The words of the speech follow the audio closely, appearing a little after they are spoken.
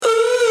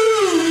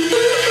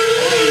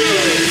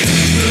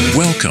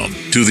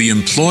to the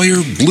Employer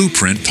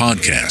Blueprint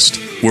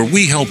Podcast, where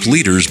we help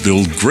leaders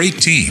build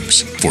great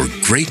teams for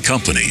great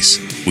companies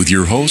with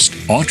your host,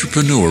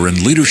 entrepreneur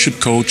and leadership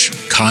coach,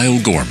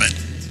 Kyle Gorman.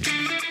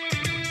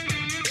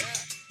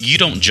 You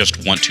don't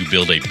just want to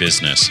build a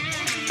business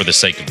for the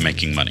sake of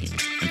making money.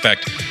 In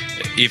fact,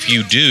 if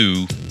you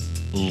do,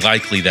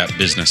 likely that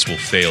business will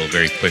fail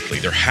very quickly.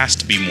 There has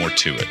to be more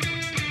to it.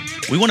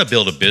 We want to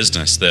build a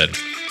business that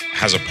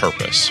has a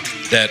purpose,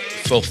 that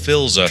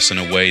fulfills us in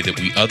a way that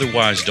we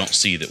otherwise don't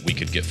see that we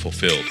could get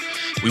fulfilled.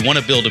 We want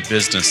to build a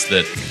business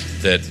that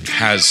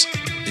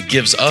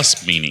gives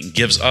us meaning,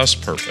 gives us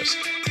purpose,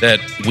 that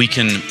we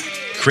can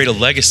create a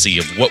legacy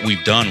of what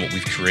we've done, what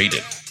we've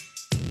created.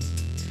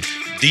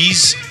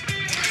 These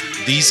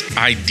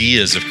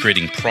ideas of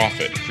creating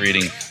profit,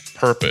 creating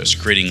purpose,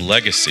 creating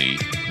legacy,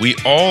 we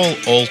all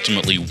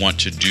ultimately want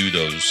to do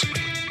those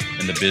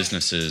in the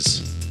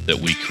businesses that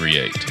we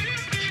create.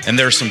 And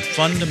there are some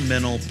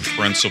fundamental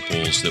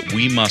principles that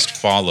we must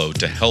follow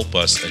to help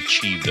us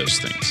achieve those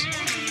things.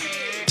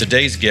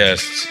 Today's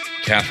guests,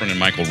 Catherine and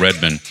Michael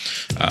Redman,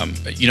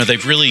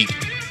 they've really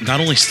not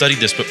only studied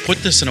this, but put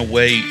this in a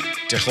way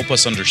to help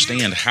us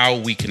understand how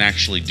we can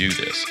actually do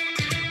this,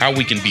 how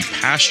we can be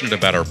passionate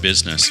about our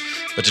business,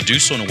 but to do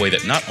so in a way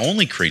that not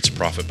only creates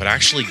profit, but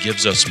actually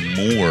gives us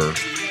more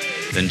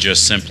than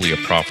just simply a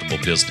profitable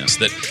business,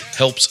 that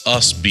helps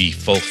us be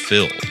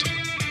fulfilled.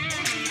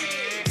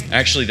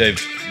 Actually, they've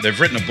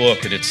written a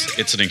book, and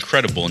it's an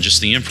incredible, and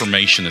just the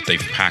information that they've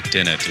packed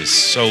in it is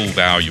so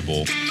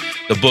valuable.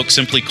 The book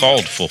simply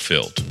called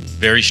Fulfilled,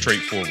 very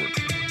straightforward,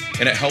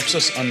 and it helps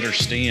us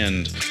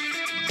understand,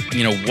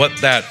 what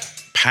that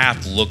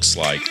path looks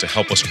like to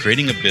help us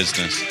creating a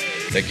business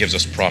that gives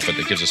us profit,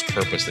 that gives us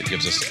purpose, that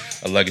gives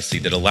us a legacy,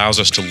 that allows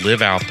us to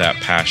live out that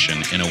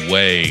passion in a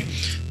way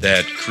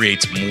that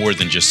creates more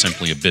than just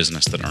simply a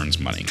business that earns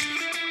money.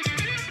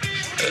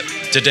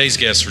 Today's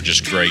guests were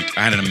just great.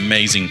 I had an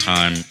amazing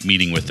time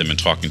meeting with them and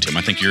talking to them.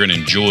 I think you're going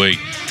to enjoy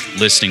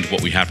listening to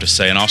what we have to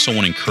say, and I also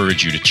want to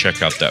encourage you to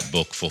check out that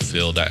book,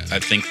 Fulfilled. I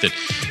think that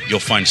you'll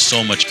find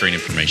so much great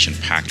information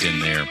packed in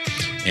there.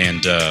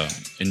 And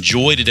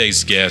enjoy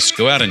today's guests.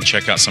 Go out and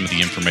check out some of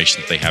the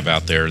information that they have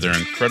out there. They're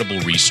an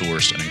incredible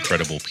resource and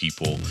incredible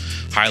people.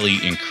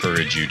 Highly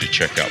encourage you to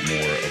check out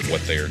more of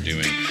what they are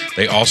doing.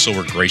 They also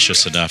were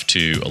gracious enough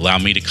to allow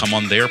me to come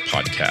on their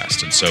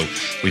podcast. And so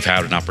we've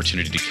had an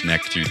opportunity to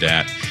connect through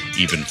that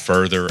even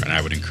further. And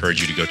I would encourage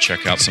you to go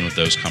check out some of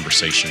those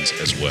conversations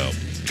as well.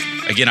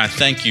 Again, I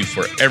thank you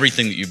for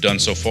everything that you've done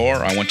so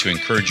far. I want to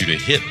encourage you to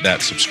hit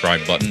that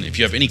subscribe button. If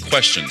you have any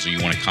questions or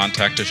you want to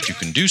contact us, you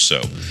can do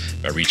so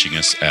by reaching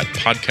us at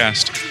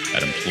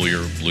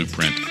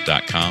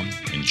podcast@employerblueprint.com.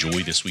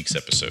 Enjoy this week's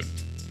episode.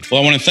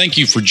 Well, I want to thank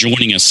you for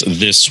joining us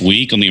this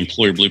week on the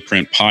Employer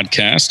Blueprint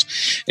podcast.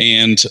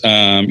 And,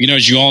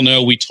 as you all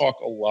know, we talk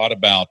a lot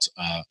about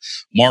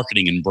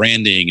marketing and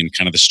branding and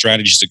kind of the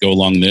strategies that go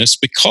along this,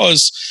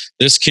 because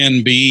this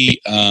can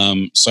be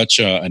such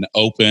an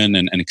open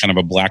and kind of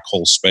a black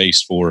hole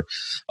space for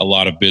a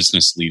lot of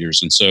business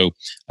leaders. And so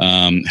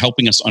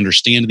helping us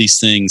understand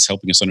these things,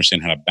 helping us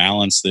understand how to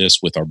balance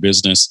this with our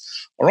business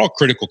are all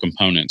critical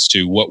components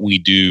to what we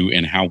do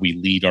and how we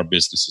lead our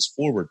businesses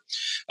forward.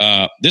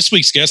 This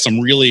week's guest, I'm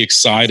really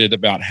excited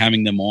about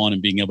having them on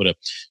and being able to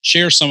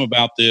share some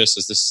about this,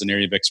 as this is an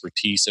area of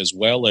expertise, as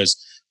well as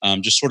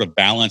just sort of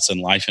balance in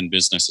life and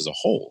business as a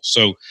whole.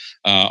 So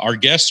our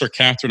guests are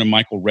Catherine and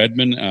Michael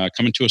Redman,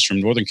 coming to us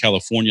from Northern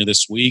California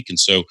this week. And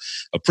so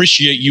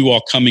appreciate you all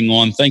coming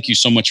on. Thank you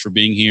so much for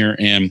being here.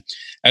 And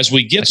as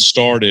we get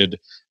started,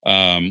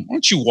 why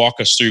don't you talk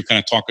us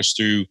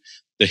through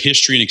the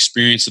history and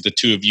experience that the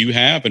two of you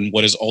have and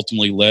what has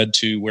ultimately led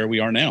to where we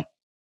are now.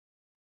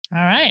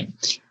 All right.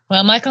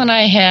 Well, Michael and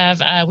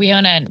I we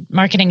own a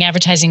marketing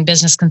advertising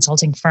business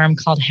consulting firm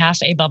called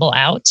Half a Bubble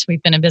Out.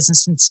 We've been in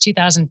business since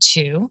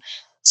 2002.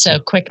 So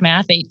quick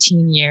math,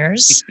 18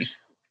 years,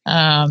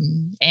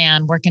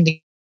 and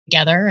working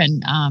together.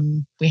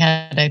 And we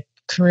had a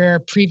career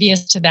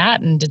previous to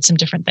that and did some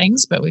different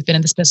things, but we've been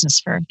in this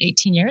business for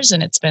 18 years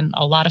and it's been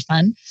a lot of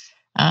fun.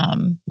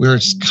 We're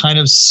kind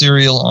of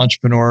serial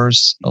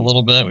entrepreneurs a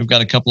little bit. We've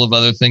got a couple of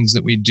other things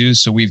that we do.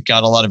 So we've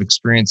got a lot of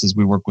experience as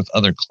we work with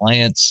other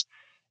clients.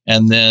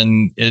 And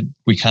then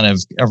we kind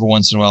of every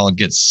once in a while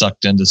get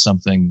sucked into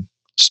something,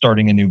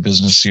 starting a new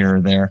business here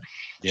or there.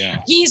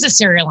 Yeah. He's a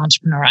serial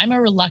entrepreneur. I'm a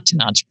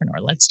reluctant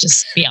entrepreneur. Let's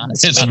just be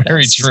honest. It's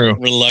very true.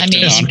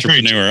 Reluctant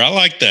entrepreneur. I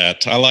like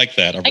that. I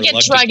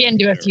get drug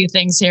into a few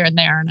things here and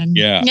there. And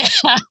yeah.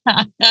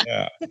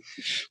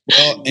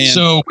 Well,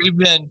 so we've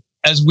been,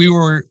 as we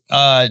were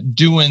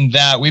doing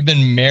that, we've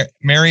been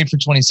married for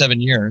 27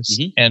 years,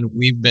 and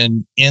we've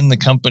been in the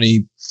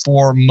company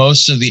for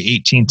most of the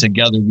 18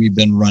 together. We've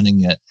been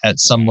running it at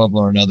some level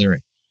or another.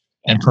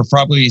 And for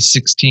probably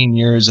 16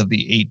 years of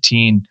the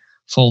 18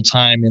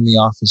 full-time in the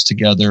office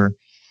together,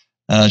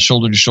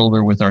 shoulder to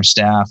shoulder with our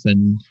staff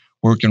and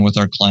working with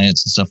our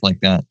clients and stuff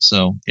like that.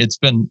 So it's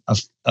been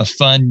a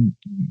fun,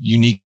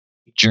 unique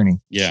journey.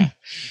 Yeah.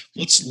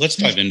 Let's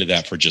dive into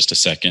that for just a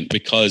second,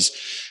 because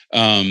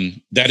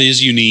that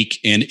is unique,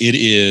 and it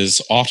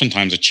is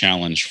oftentimes a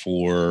challenge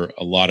for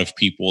a lot of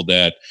people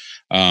that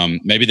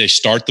maybe they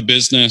start the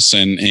business,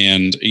 and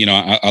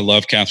I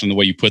love, Catherine, the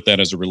way you put that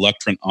as a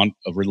reluctant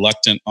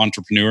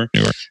entrepreneur.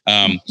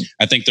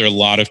 I think there are a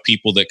lot of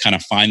people that kind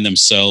of find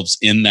themselves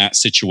in that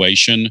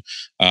situation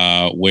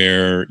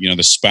where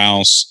the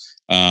spouse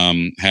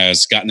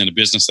has gotten into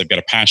business, they've got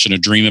a passion, a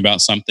dream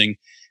about something.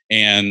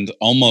 And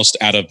almost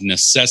out of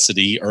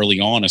necessity early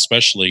on,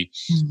 especially,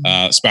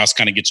 spouse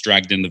kind of gets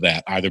dragged into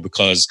that, either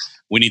because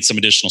we need some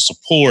additional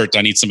support,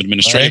 I need some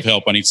administrative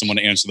help, I need someone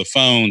to answer the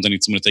phones, I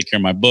need someone to take care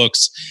of my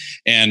books.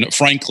 And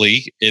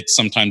frankly, it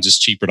sometimes is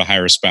cheaper to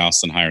hire a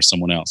spouse than hire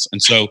someone else.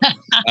 And so,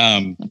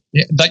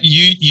 but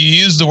you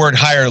use the word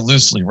hire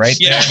loosely, right?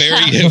 Yeah,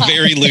 very,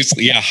 very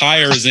loosely. Yeah,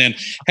 hire is in,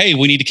 hey,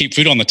 we need to keep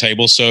food on the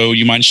table, so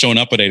you mind showing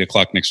up at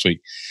 8:00 next week?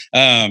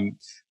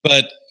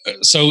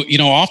 So,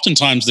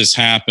 oftentimes this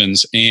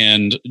happens,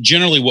 and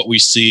generally what we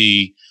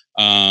see,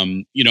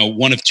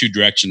 one of two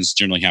directions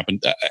generally happen.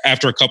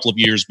 After a couple of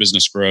years,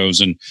 business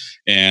grows, and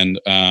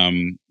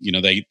the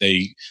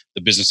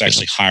business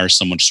actually hires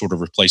someone to sort of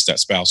replace that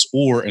spouse.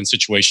 Or in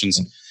situations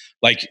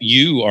like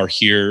you are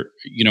here,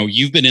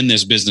 you've been in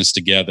this business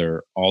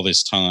together all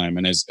this time,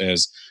 and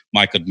as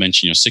Mike had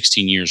mentioned,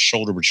 16 years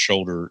shoulder to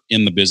shoulder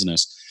in the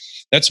business.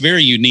 That's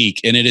very unique,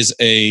 and it's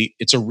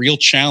a real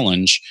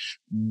challenge.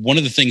 One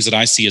of the things that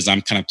I see as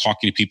I'm kind of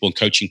talking to people and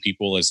coaching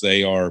people as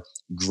they are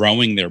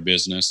growing their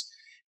business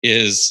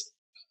is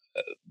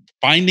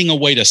finding a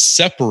way to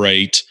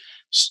separate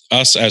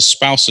us as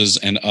spouses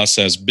and us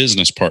as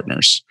business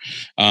partners,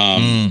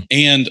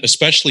 and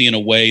especially in a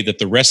way that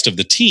the rest of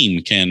the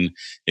team can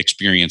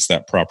experience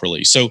that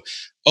properly. So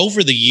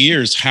over the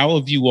years, how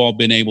have you all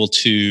been able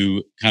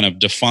to kind of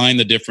define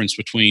the difference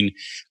between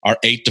our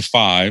 8 to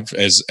 5,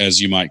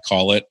 as you might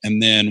call it,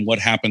 and then what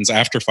happens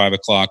after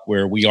 5:00,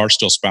 where we are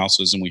still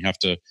spouses and we have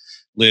to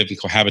live and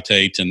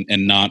cohabitate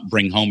and not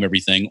bring home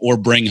everything, or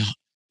bring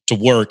to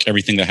work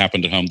everything that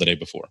happened at home the day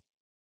before?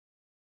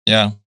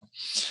 Yeah,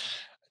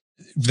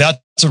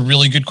 that's a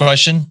really good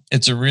question.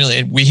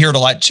 We hear it a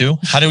lot too.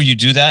 How do you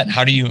do that?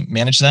 How do you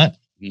manage that?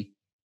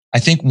 I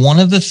think one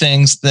of the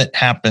things that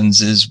happens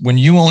is when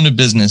you own a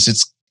business,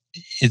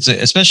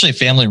 especially a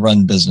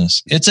family-run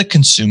business, it's a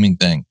consuming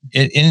thing.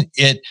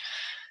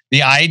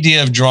 The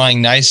idea of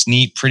drawing nice,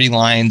 neat, pretty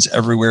lines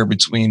everywhere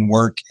between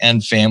work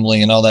and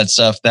family and all that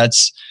stuff,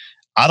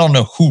 I don't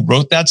know who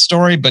wrote that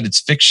story, but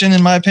it's fiction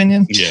in my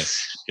opinion. Yes.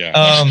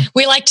 Yeah.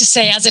 We like to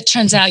say, as it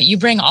turns out, you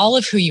bring all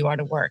of who you are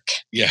to work.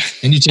 Yeah.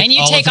 And you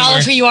take all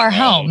of who you are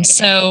home.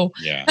 So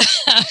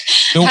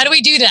how do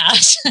we do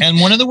that? And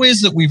one of the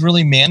ways that we've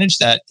really managed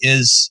that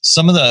is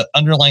some of the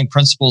underlying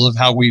principles of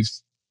how we've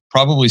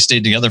probably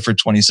stayed together for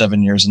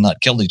 27 years and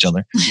not killed each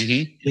other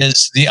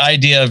is the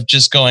idea of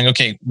just going,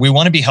 okay, we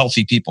want to be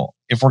healthy people.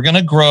 If we're going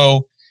to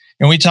grow,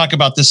 and we talk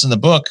about this in the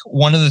book,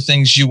 one of the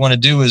things you want to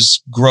do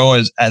is grow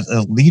as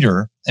a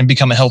leader and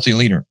become a healthy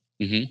leader.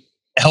 A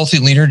healthy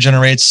leader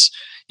generates,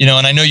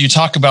 and I know you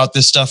talk about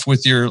this stuff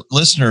with your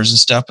listeners and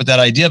stuff, but that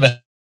idea of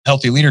a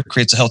healthy leader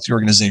creates a healthy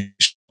organization.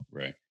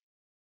 Right.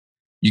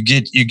 You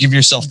give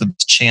yourself the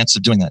chance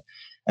of doing that.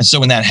 And so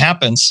when that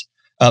happens,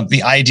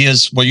 the idea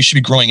is, well, you should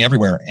be growing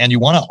everywhere, and you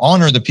want to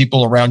honor the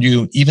people around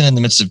you, even in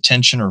the midst of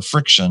tension or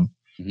friction.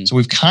 So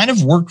we've kind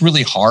of worked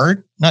really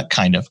hard,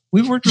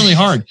 we've worked really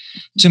hard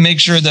to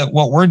make sure that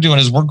what we're doing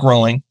is we're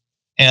growing,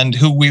 and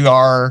who we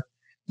are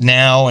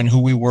now and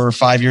who we were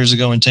 5 years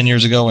ago and 10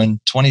 years ago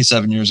and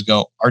 27 years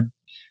ago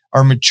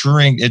are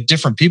maturing at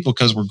different people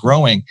because we're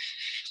growing.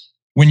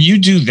 When you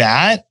do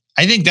that,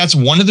 I think that's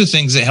one of the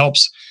things that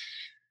helps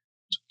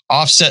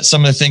offset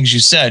some of the things you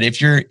said. If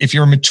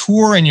you're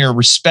mature and you're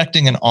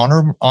respecting and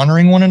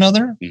honoring one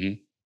another,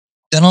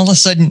 then all of a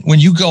sudden, when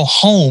you go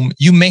home,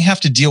 you may have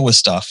to deal with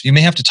stuff. You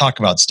may have to talk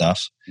about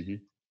stuff,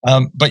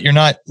 but you're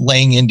not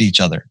laying into each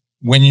other.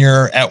 When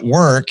you're at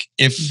work,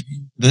 if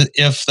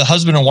the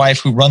husband and wife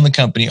who run the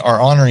company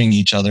are honoring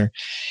each other,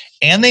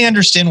 and they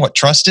understand what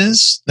trust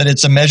is, that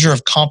it's a measure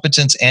of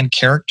competence and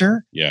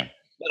character, then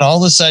all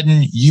of a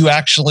sudden,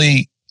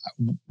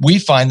 we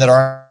find that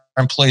our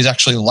employees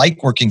actually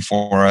like working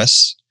for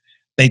us.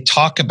 They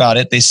talk about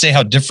it. They say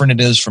how different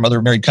it is from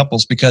other married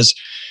couples because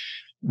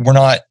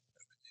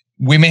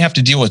we may have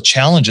to deal with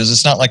challenges.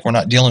 It's not like we're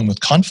not dealing with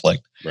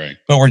conflict, right?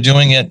 But we're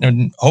doing it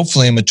in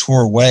hopefully a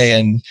mature way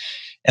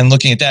and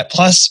looking at that.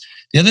 Plus,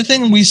 the other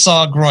thing we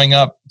saw growing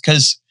up,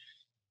 because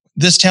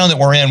this town that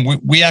we're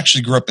in, we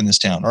actually grew up in this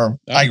town, or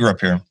I grew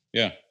up here.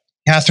 Yeah.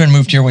 Catherine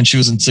moved here when she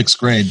was in 6th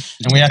grade,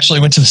 and we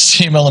actually went to the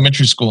same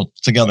elementary school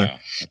together. Wow,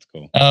 that's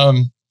cool.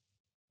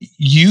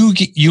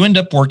 You end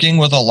up working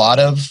with a lot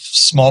of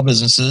small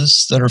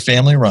businesses that are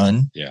family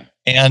run. Yeah.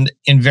 And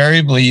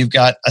invariably, you've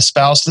got a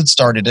spouse that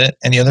started it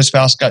and the other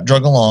spouse got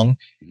drug along,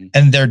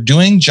 and they're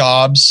doing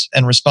jobs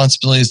and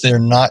responsibilities they're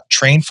not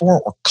trained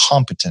for or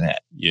competent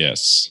at.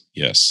 Yes.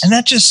 And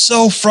that just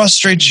so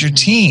frustrates your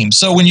team.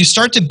 So when you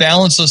start to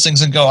balance those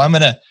things and go, I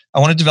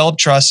want to develop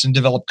trust and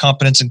develop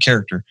competence and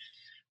character.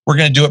 We're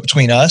going to do it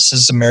between us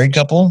as a married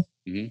couple.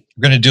 We're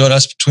going to do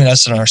it between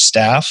us and our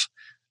staff.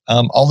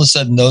 all of a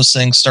sudden those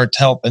things start to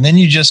help. And then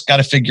you just got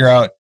to figure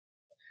out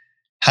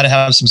how to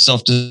have some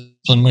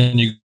self-discipline when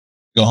you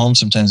go home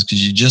sometimes,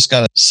 because you just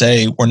got to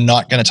say, we're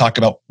not going to talk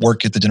about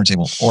work at the dinner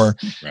table, or,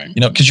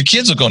 because your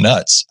kids will go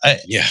nuts.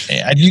 Do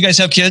you guys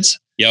have kids?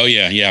 Oh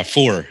yeah. Yeah.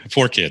 Four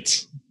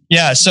kids.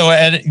 Yeah. So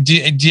do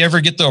you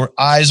ever get the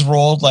eyes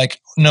rolled? Like,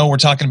 no,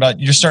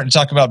 you're starting to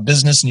talk about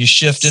business, and you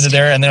shift into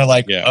there, and they're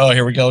like, oh,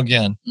 here we go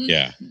again.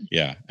 Yeah.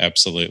 Yeah,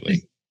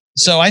 absolutely.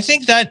 So I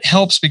think that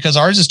helps, because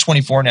ours is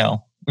 24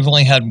 now. We've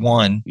only had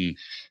one,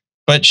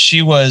 but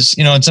she was,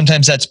 and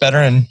sometimes that's better.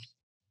 And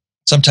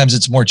sometimes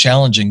it's more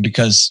challenging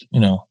because,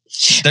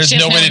 there's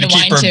nobody to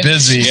keep her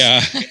busy.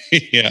 Yeah.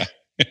 Yeah.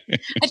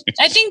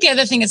 I think the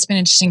other thing that's been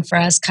interesting for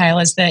us, Kyle,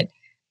 is that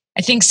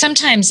I think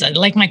sometimes,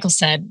 like Michael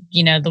said,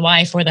 the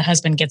wife or the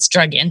husband gets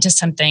drug into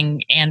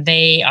something, and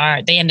they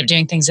end up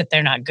doing things that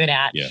they're not good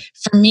at. Yeah.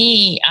 For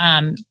me,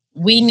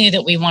 we knew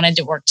that we wanted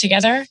to work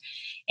together,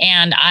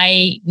 and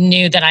I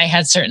knew that I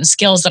had certain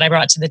skills that I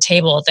brought to the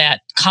table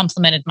that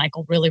complemented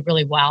Michael really,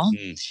 really well.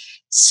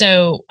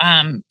 So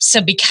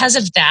because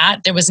of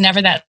that, there was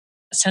never that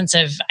sense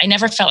of, I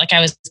never felt like I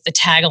was the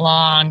tag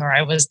along, or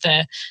I was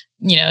the,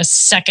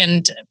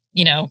 second,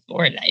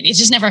 or it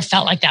just never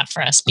felt like that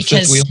for us,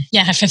 because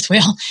fifth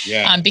wheel.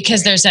 Yeah.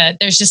 Because there's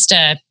just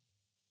a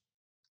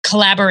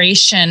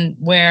collaboration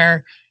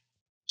where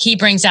he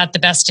brings out the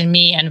best in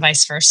me and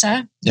vice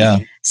versa. Yeah.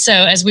 So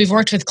as we've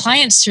worked with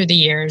clients through the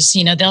years,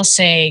 they'll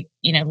say,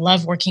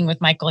 love working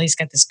with Michael. He's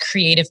got this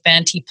creative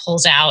bent. He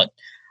pulls out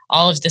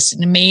all of this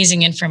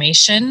amazing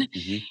information.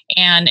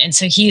 And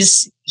so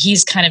he's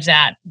kind of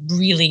that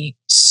really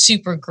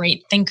super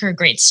great thinker,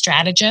 great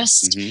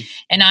strategist.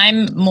 And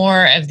I'm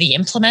more of the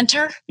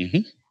implementer.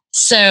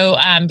 So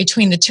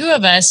between the two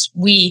of us,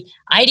 we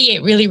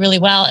ideate really, really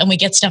well, and we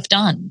get stuff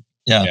done.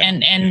 Yeah.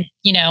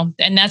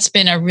 And that's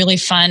been a really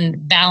fun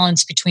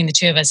balance between the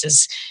two of us,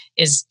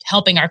 is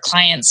helping our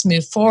clients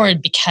move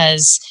forward,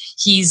 because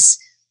he's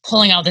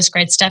pulling all this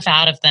great stuff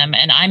out of them,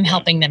 and I'm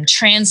helping them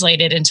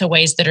translate it into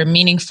ways that are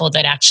meaningful,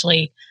 that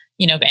actually,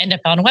 end up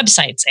on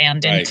websites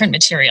and in print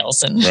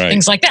materials and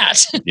things like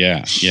that.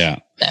 Yeah. Yeah.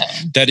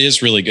 That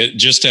is really good.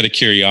 Just out of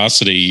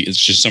curiosity,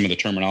 it's just some of the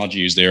terminology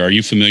used there. Are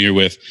you familiar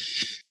with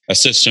a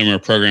system or a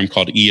program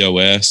called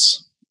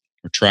EOS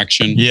or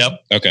Traction? Yep.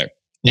 Okay.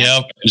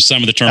 Yep. Just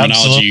some of the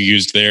terminology you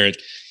used there.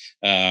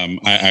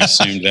 I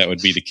assumed that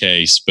would be the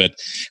case, but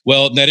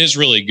that is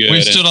really good.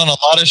 We've stood on a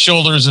lot of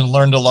shoulders and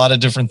learned a lot of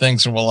different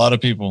things from a lot of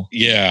people.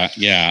 Yeah.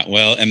 Yeah.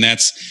 Well, and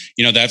that's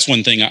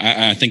one thing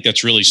I think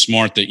that's really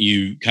smart, that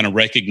you kind of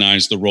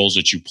recognize the roles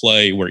that you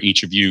play, where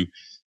each of you,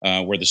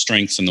 where the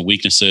strengths and the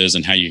weaknesses,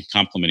 and how you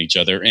complement each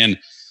other. And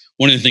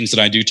one of the things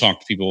that I do talk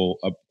to people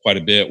quite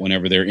a bit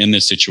whenever they're in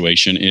this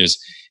situation is,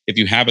 if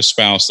you have a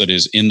spouse that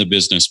is in the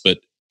business, but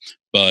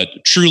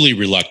truly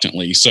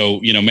reluctantly.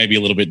 So, maybe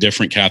a little bit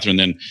different, Catherine,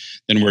 than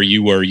where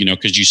you were,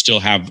 because you still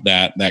have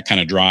that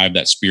kind of drive,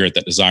 that spirit,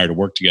 that desire to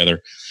work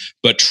together,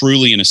 but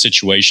truly in a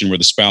situation where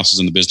the spouse is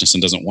in the business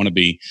and doesn't want to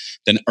be,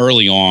 then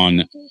early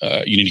on,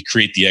 you need to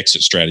create the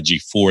exit strategy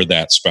for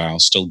that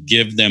spouse, to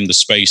give them the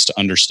space to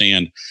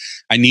understand,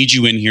 I need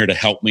you in here to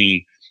help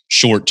me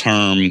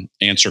short-term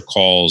answer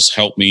calls,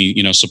 help me,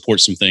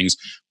 support some things,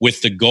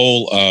 with the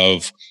goal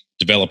of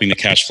developing the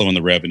cash flow and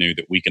the revenue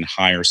that we can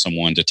hire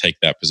someone to take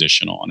that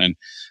position on.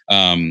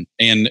 And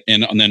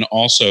then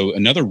also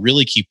another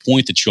really key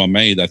point that you all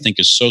made that I think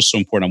is so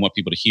important. I want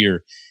people to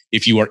hear,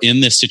 if you are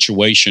in this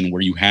situation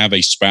where you have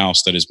a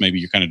spouse that is, maybe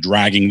you're kind of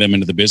dragging them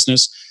into the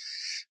business,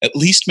 at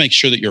least make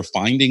sure that you're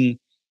finding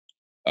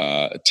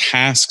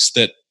tasks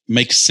that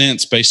make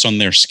sense based on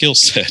their skill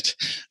set.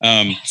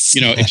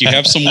 If you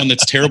have someone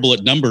that's terrible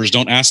at numbers,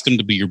 don't ask them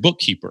to be your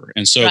bookkeeper.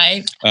 And so,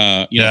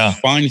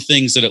 find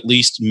things that at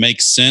least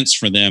make sense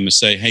for them, to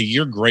say, hey,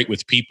 you're great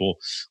with people.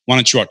 Why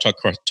don't you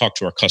talk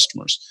to our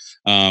customers?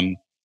 Find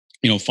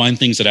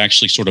things that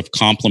actually sort of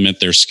complement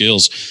their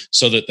skills,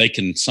 so that they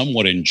can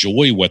somewhat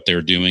enjoy what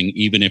they're doing,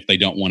 even if they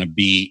don't want to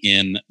be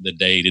in the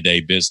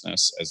day-to-day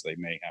business as they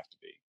may have to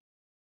be.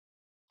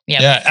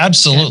 Yeah,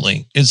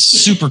 absolutely. It's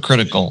super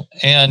critical.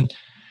 And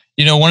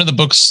one of the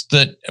books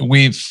that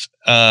we've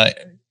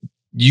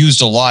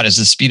used a lot is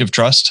The Speed of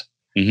Trust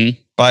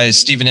by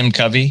Stephen M.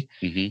 Covey,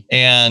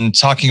 and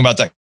talking about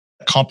that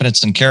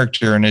competence and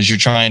character. And as you're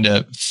trying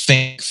to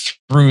think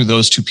through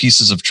those two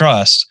pieces of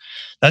trust,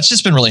 that's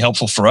just been really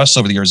helpful for us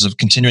over the years of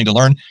continuing to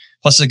learn.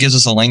 Plus, it gives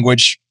us a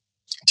language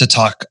to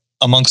talk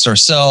amongst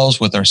ourselves,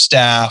 with our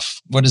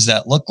staff. What does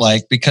that look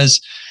like?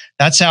 Because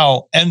that's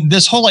how, and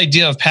this whole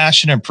idea of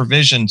passion and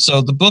provision.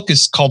 So the book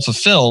is called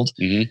Fulfilled.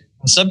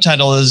 The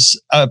subtitle is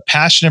a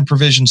passion and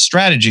provision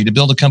strategy to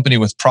build a company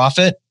with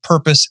profit,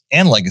 purpose,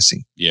 and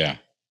legacy. Yeah.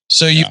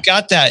 So you've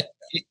got that.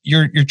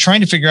 You're trying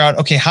to figure out,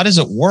 okay, how does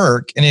it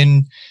work?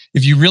 And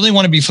if you really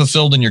want to be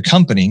fulfilled in your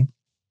company,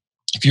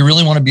 if you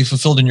really want to be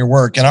fulfilled in your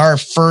work, and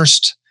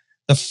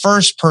the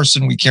first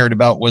person we cared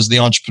about was the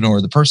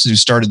entrepreneur, the person who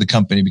started the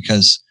company,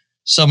 because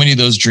so many of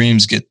those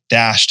dreams get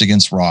dashed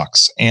against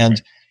rocks.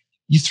 And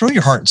you throw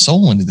your heart and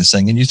soul into this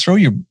thing, and you throw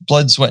your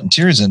blood, sweat, and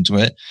tears into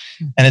it.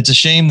 And it's a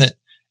shame that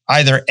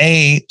either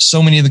A,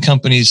 so many of the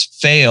companies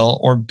fail,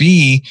 or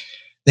B,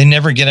 they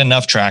never get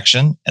enough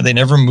traction and they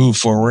never move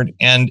forward.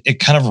 And it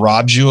kind of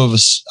robs you of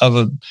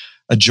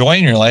a joy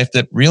in your life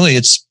that really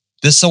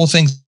this whole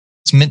thing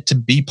is meant to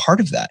be part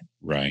of that.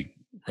 Right.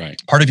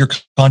 Part of your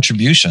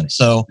contribution.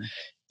 So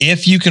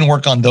if you can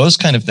work on those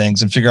kind of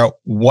things and figure out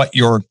what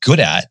you're good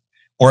at,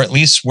 or at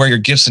least where your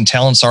gifts and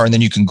talents are, and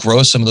then you can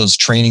grow some of those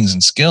trainings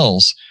and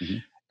skills,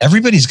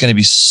 everybody's going to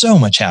be so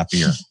much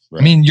happier.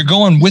 Right. I mean, you're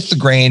going with the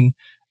grain,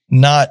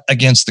 not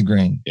against the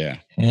grain. Yeah.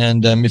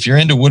 And if you're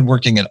into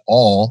woodworking at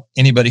all,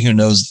 anybody who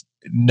knows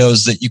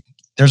that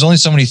there's only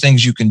so many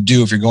things you can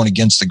do if you're going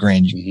against the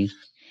grain. You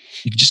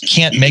just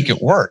can't make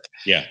it work.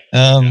 Yeah.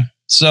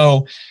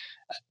 So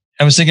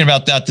I was thinking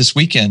about that this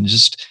weekend,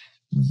 just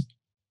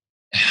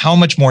how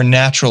much more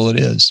natural it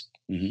is.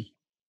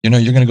 You're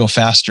going to go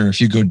faster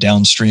if you go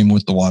downstream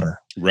with the water.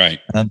 Right.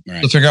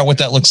 To figure out what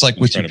that looks like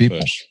with your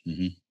people.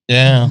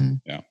 Yeah.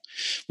 Yeah.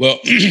 Well,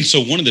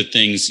 so one of the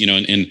things,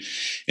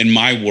 in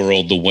my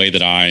world, the way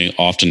that I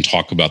often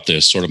talk about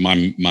this, sort of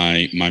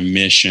my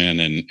mission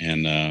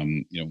and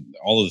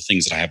all of the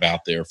things that I have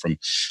out there from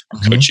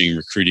coaching,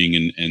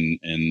 recruiting,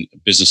 and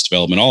business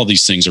development, all of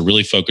these things are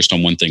really focused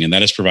on one thing, and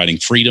that is providing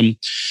freedom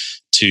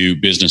to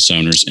business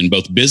owners in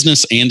both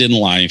business and in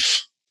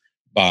life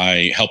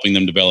by helping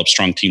them develop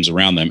strong teams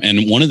around them.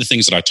 And one of the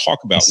things that I talk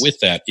about with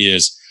that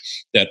is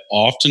that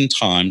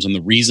oftentimes, and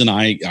the reason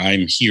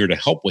I'm here to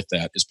help with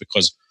that is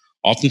because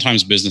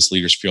oftentimes business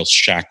leaders feel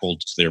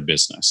shackled to their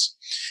business.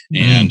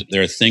 And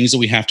there are things that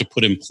we have to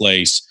put in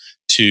place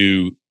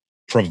to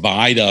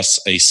provide us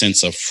a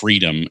sense of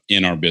freedom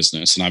in our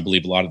business. And I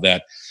believe a lot of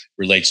that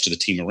relates to the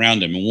team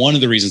around him. And one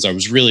of the reasons I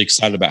was really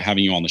excited about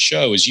having you on the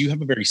show is you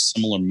have a very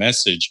similar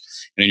message.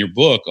 And in your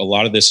book, a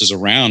lot of this is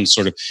around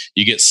sort of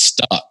you get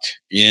stuck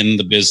in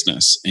the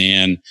business,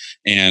 and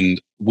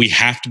we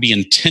have to be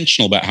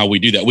intentional about how we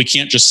do that. We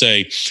can't just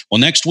say, well,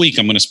 next week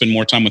I'm going to spend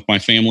more time with my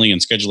family and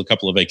schedule a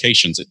couple of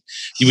vacations.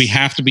 We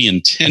have to be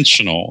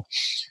intentional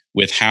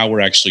with how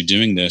we're actually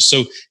doing this.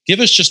 So give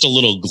us just a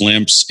little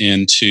glimpse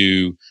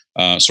into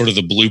sort of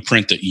the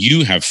blueprint that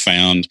you have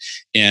found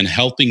in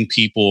helping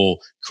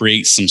people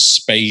create some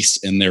space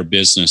in their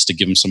business to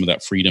give them some of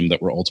that freedom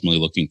that we're ultimately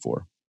looking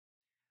for.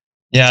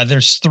 Yeah,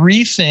 there's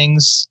three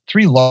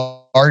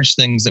large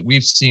things that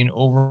we've seen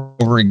over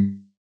and over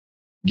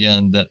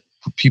again that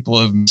people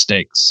have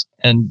mistakes.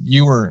 And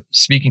you were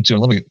speaking to a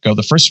little bit ago.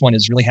 The first one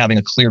is really having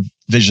a clear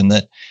vision,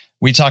 that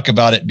we talk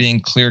about it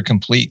being clear,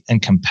 complete,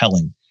 and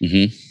compelling.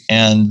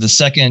 And the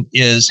second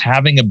is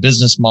having a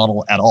business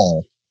model at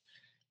all.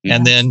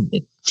 And then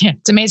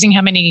it's amazing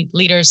how many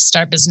leaders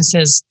start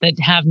businesses that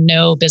have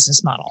no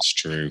business model. That's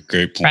true.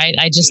 Great point. Right.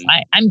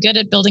 I'm good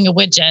at building a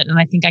widget, and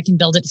I think I can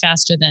build it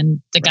faster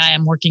than the guy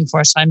I'm working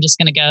for. So I'm just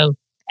going to go,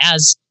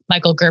 as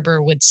Michael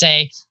Gerber would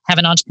say, have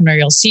an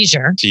entrepreneurial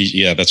seizure.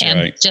 Yeah, that's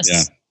right.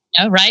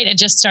 Right. And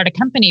just start a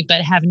company,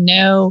 but have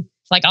no,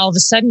 like, all of a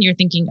sudden you're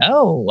thinking,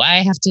 oh,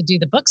 I have to do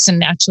the books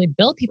and actually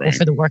bill people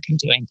for the work I'm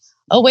doing.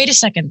 Oh, wait a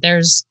second.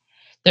 There's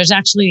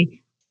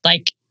actually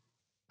like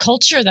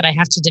culture that I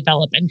have to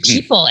develop, and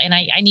people, and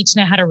I need to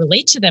know how to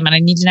relate to them, and I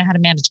need to know how to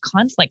manage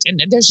conflict.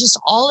 And there's just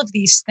all of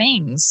these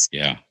things.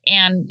 Yeah.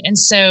 And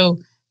so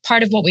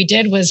part of what we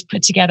did was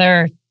put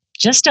together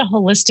just a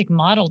holistic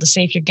model to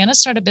say, if you're going to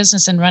start a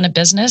business and run a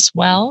business,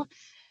 well,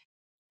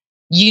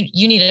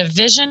 you need a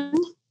vision,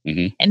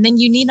 and then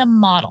you need a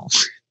model.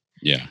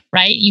 Yeah.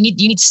 Right. You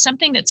need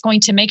something that's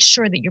going to make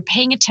sure that you're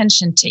paying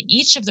attention to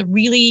each of the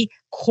really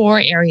core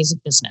areas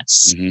of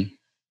business.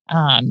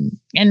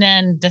 And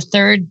then the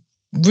third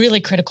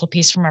really critical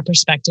piece from our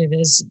perspective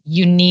is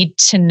you need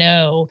to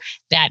know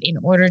that in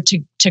order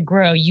to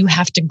grow, you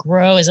have to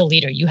grow as a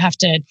leader. You have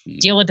to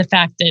deal with the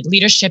fact that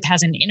leadership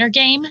has an inner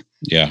game.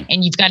 Yeah.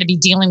 And you've got to be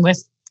dealing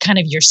with kind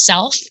of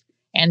yourself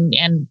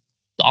and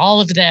all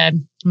of the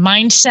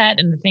mindset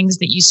and the things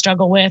that you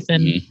struggle with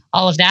and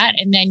all of that.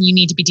 And then you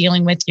need to be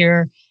dealing with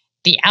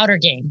the outer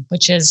game,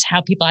 which is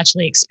how people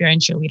actually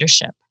experience your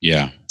leadership.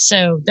 Yeah.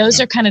 So those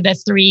are kind of the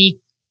three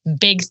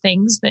big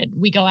things that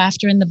we go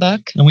after in the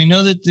book. And we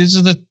know that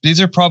these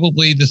are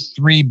probably the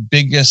three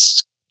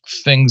biggest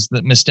things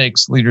that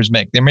mistakes leaders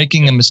make. They're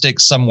making a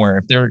mistake somewhere.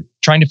 If they're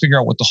trying to figure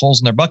out what the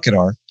holes in their bucket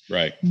are.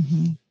 Right.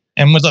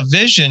 And with a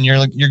vision,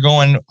 you're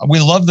going,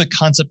 we love the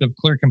concept of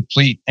clear,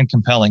 complete, and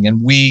compelling.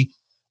 And we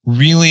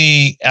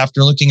really,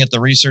 after looking at the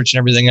research and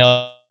everything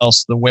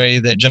else, the way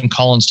that Jim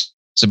Collins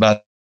talks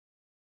about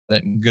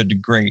that in Good to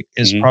Great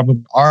is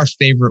probably our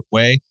favorite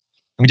way.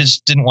 And we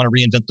just didn't want to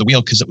reinvent the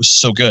wheel because it was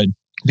so good.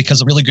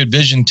 Because a really good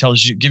vision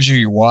gives you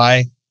your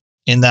why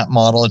in that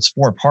model. It's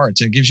 4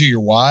 parts. It gives you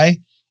your why.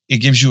 It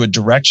gives you a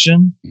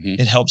direction.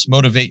 It helps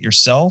motivate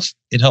yourself.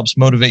 It helps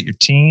motivate your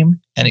team.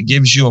 And it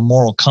gives you a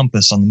moral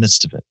compass on the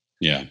midst of it.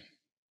 Yeah.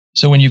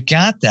 So when you've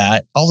got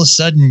that, all of a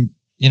sudden,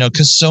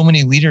 because so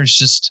many leaders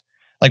just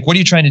like, what are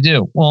you trying to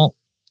do? Well,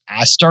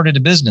 I started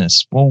a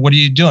business. Well, what are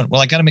you doing? Well,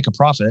 I got to make a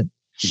profit.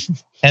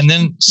 And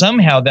then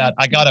somehow that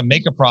I got to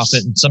make a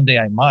profit and someday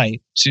I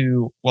might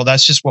well,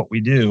 that's just what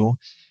we do.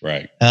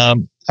 Right.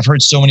 I've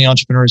heard so many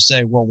entrepreneurs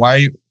say, well,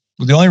 why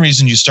the only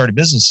reason you start a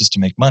business is to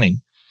make money.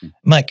 I'm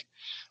like,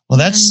 well,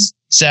 that's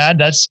sad.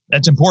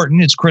 That's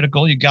important. It's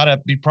critical. You got to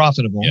be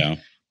profitable. Yeah.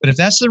 But if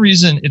that's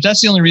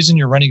the only reason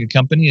you're running a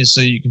company is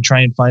so you can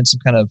try and find some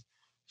kind of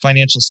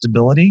financial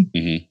stability,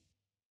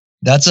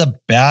 that's a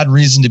bad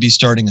reason to be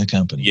starting a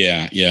company.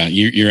 Yeah.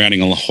 You're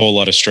adding a whole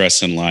lot of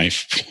stress in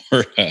life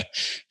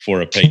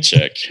for a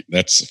paycheck.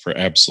 That's for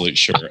absolute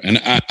sure. And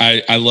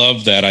I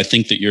love that. I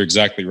think that you're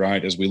exactly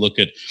right. As we look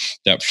at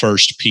that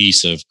first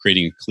piece of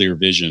creating a clear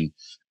vision,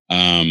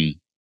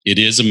 it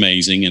is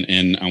amazing.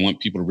 And I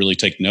want people to really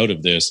take note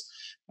of this.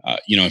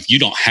 If you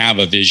don't have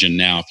a vision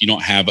now, if you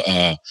don't have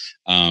a,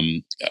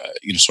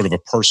 sort of a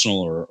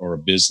personal or a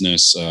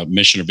business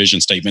mission or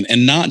vision statement,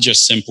 and not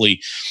just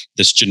simply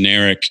this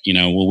generic,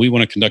 we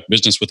want to conduct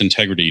business with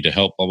integrity to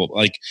help, blah, blah,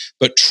 blah,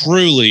 but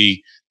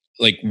truly,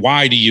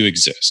 why do you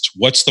exist?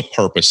 What's the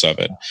purpose of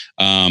it?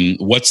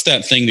 What's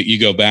that thing that you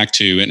go back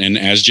to? And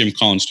as Jim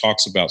Collins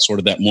talks about sort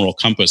of that moral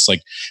compass,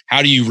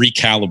 how do you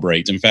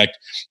recalibrate? In fact,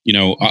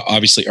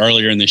 obviously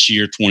earlier in this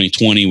year,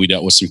 2020, we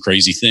dealt with some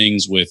crazy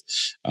things with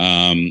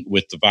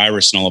the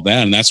virus and all of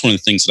that. And that's one of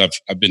the things that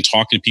I've been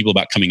talking to people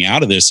about coming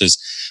out of this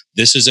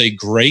is a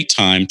great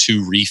time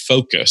to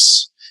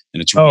refocus.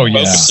 And it's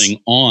focusing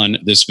on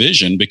this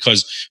vision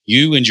because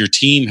you and your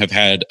team have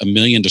had a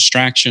million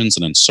distractions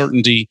and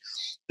uncertainty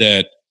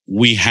that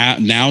we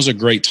have. Now's a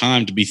great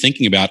time to be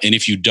thinking about. And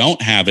if you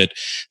don't have it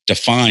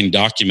defined,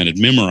 documented,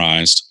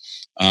 memorized,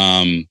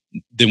 then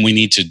we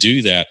need to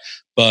do that.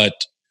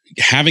 But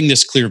having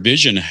this clear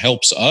vision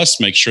helps us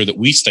make sure that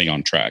we stay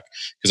on track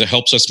because it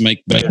helps us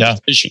make better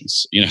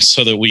decisions,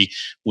 so that we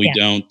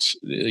don't,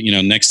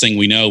 next thing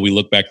we know, we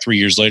look back 3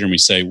 years later and we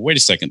say, wait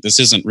a second, this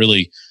isn't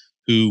really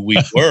who we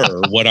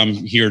were, what I'm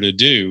here to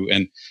do.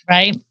 And,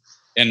 right.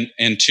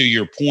 And to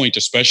your point,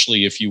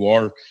 especially if you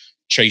are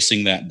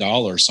chasing that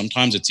dollar,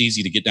 sometimes it's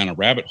easy to get down a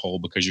rabbit hole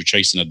because you're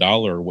chasing a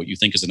dollar or what you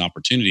think is an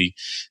opportunity,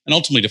 and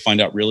ultimately to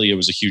find out really it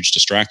was a huge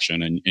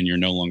distraction and you're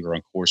no longer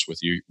on course with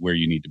where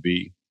you need to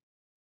be.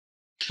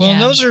 Well,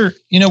 those are,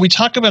 we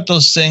talk about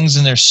those things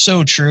and they're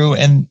so true.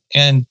 And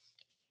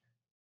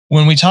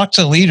when we talk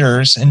to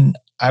leaders, and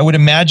I would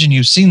imagine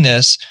you've seen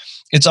this,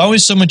 it's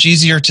always so much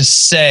easier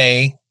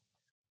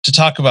to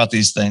talk about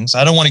these things.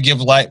 I don't want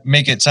to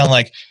make it sound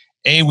like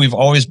A, we've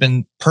always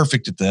been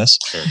perfect at this,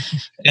 sure.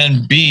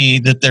 And B,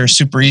 that they're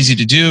super easy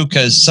to do,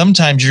 because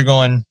sometimes you're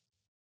going,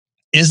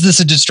 is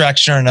this a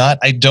distraction or not?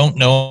 I don't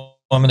know.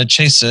 I'm going to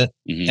chase it.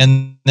 Mm-hmm.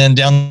 And then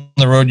down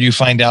the road, you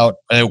find out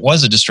it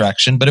was a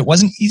distraction, but it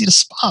wasn't easy to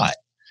spot.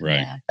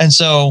 Right. And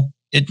so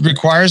it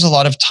requires a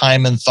lot of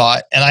time and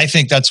thought. And I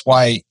think that's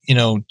why,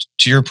 to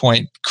your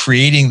point,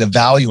 creating the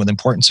value and the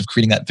importance of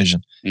creating that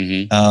vision.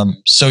 Mm-hmm.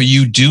 So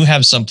you do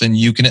have something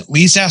you can at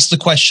least ask the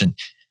question.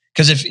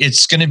 Because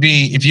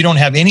if you don't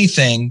have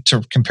anything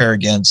to compare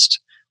against,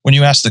 when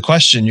you ask the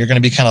question, you're going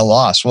to be kind of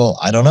lost. Well,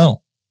 I don't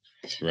know.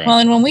 Right. Well,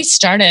 and when we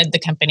started the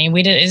company,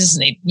 we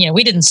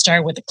didn't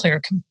start with a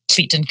clear,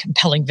 complete, and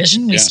compelling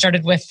vision. We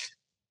started with,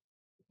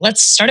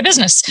 let's start a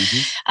business.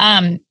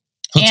 Mm-hmm.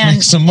 Let's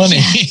make some money.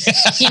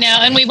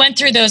 And we went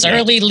through those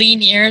early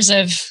lean years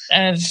of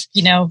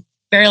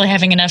barely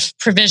having enough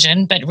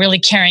provision, but really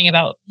caring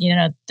about,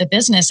 the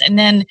business. And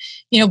then,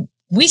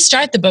 we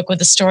start the book with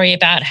a story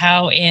about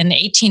how in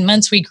 18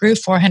 months we grew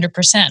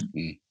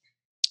 400%.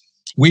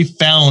 We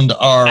found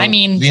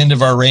the end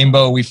of our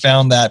rainbow. We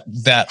found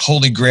that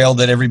holy grail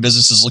that every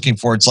business is looking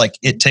for. It's like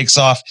it takes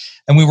off,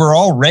 and we were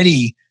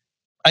already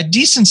a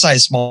decent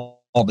sized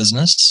small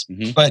business,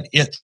 but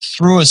it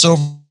threw us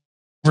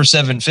over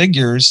 7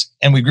 figures,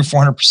 and we grew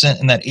 400%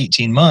 in that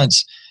 18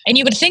 months. And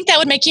you would think that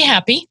would make you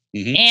happy.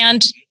 Mm-hmm.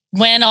 And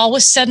when all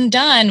was said and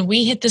done,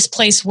 we hit this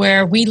place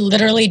where we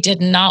literally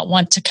did not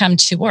want to come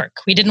to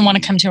work. We didn't want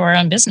to come to our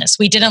own business.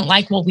 We didn't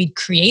like what we'd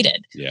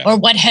created or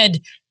what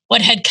had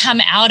come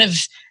out of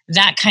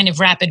that kind of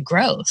rapid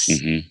growth.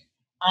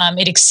 Mm-hmm.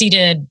 It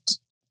exceeded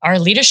our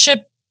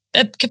leadership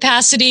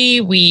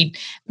capacity. We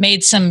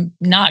made some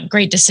not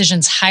great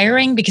decisions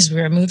hiring because we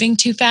were moving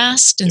too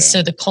fast. And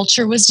so the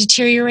culture was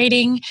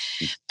deteriorating.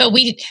 But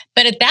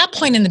at that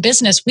point in the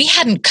business, we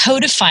hadn't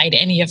codified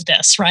any of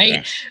this,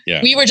 right?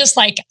 Yeah. We were just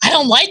like, I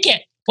don't like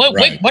it. What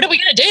are we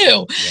going to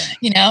do?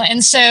 Yeah.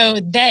 And so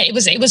that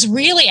it was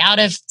really out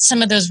of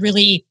some of those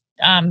really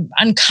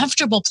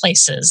uncomfortable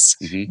places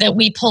that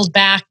we pulled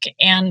back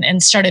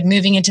and started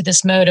moving into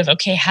this mode of,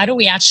 okay, how do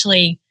we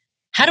actually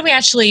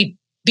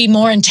be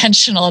more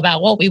intentional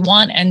about what we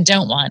want and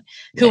don't want,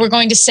 who we're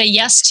going to say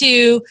yes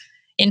to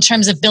in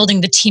terms of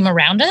building the team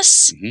around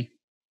us,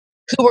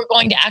 who we're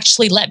going to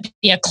actually let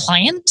be a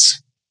client,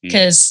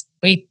 because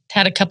we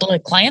had a couple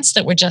of clients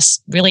that were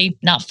just really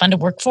not fun to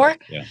work for.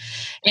 Yeah.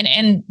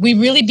 And we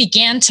really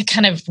began to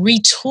kind of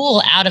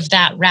retool out of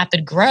that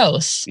rapid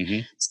growth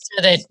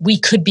so that we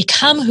could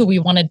become who we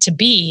wanted to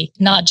be,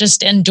 not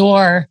just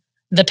endure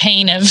the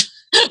pain of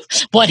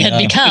what had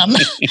become.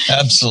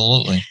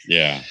 Absolutely.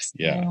 Yeah.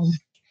 Yeah.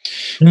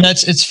 And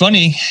it's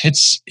funny.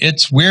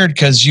 It's weird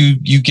because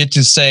you get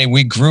to say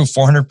we grew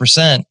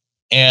 400%,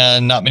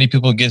 and not many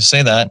people get to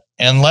say that.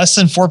 And less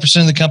than 4%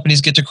 of the companies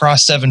get to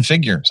cross 7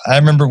 figures. I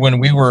remember when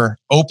we were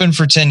open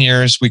for 10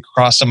 years, we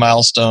crossed a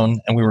milestone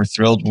and we were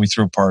thrilled when we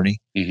threw a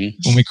party.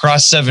 Mm-hmm. When we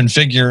crossed 7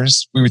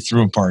 figures, we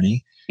threw a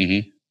party.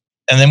 Mm-hmm.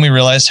 And then we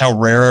realized how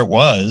rare it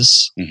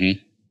was.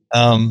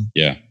 Mm-hmm.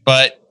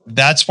 But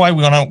that's why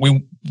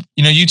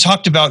you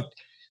talked about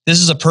this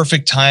is a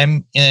perfect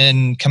time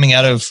in coming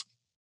out of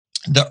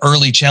the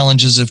early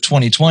challenges of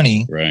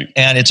 2020. Right.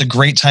 And it's a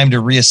great time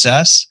to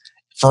reassess.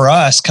 For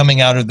us,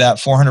 coming out of that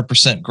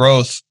 400%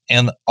 growth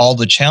and all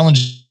the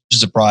challenges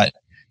it brought,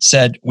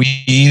 said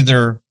we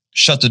either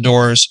shut the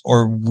doors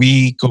or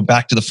we go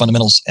back to the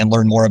fundamentals and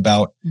learn more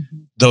about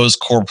those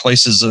core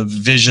places of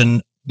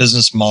vision,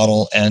 business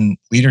model, and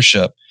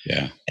leadership.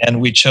 Yeah. And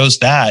we chose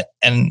that,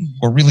 and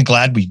we're really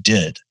glad we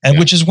did. And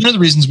which is one of the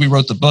reasons we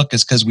wrote the book,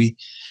 is because we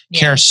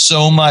care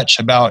so much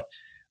about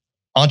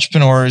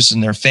entrepreneurs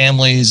and their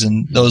families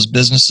and those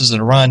businesses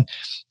that are run.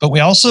 But we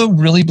also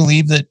really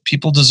believe that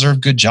people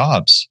deserve good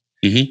jobs.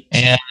 Mm-hmm.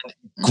 And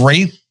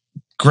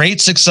great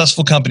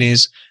successful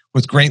companies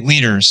with great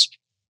leaders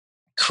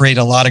create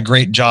a lot of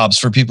great jobs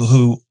for people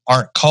who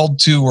aren't called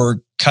to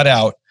or cut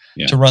out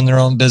to run their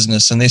own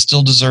business. And they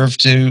still deserve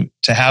to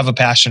have a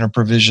passion or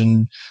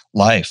provision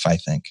life, I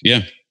think.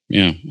 Yeah.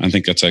 I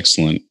think that's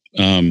excellent.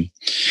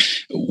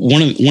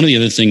 One of the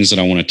other things that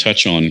I want to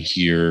touch on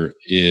here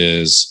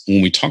is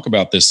when we talk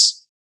about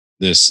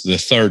the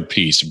third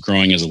piece of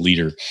growing as a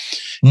leader,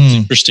 it's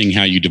interesting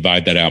how you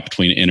divide that out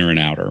between inner and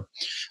outer.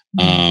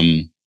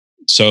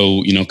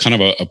 So,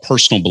 kind of a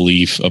personal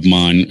belief of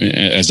mine,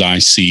 as I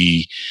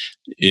see,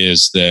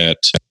 is that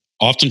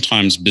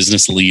oftentimes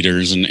business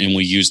leaders, and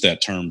we use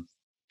that term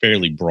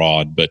fairly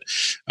broad, but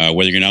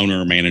whether you're an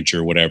owner or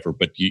manager or whatever,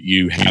 but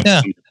you have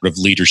some sort of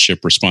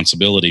leadership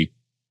responsibility.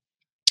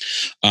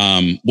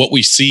 What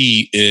we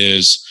see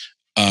is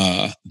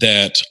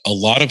that a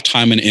lot of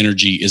time and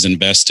energy is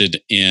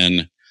invested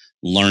in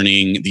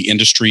learning the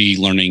industry,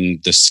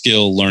 learning the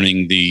skill,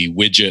 learning the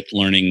widget,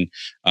 learning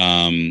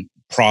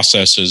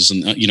processes,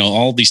 and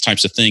all these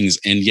types of things,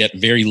 and yet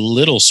very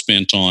little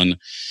spent on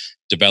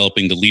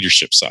developing the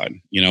leadership side.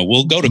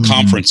 We'll go to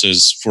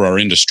conferences for our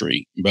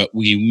industry, but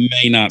we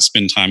may not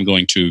spend time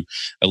going to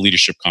a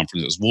leadership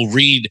conferences. We'll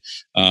read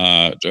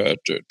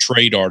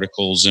trade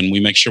articles, and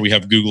we make sure we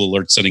have Google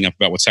alerts setting up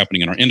about what's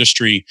happening in our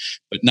industry,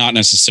 but not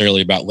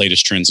necessarily about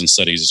latest trends and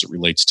studies as it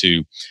relates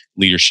to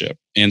leadership.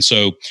 And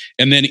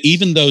then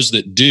even those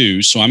that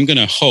do, so I'm going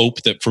to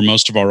hope that for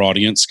most of our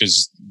audience,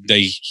 because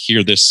they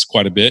hear this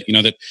quite a bit,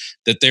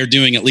 that they're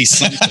doing at least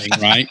something,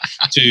 right,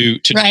 to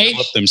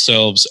develop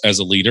themselves as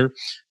a leader.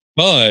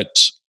 But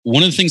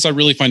one of the things I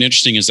really find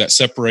interesting is that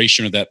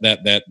separation, or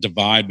that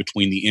divide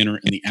between the inner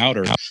and the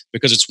outer,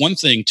 because it's one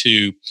thing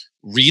to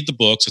read the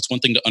books, it's one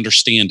thing to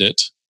understand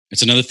it.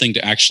 It's another thing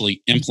to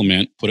actually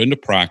implement, put into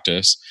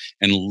practice,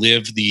 and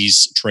live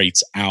these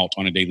traits out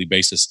on a daily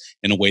basis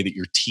in a way that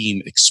your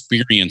team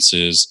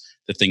experiences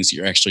the things that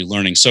you're actually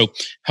learning. So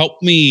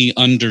help me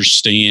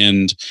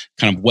understand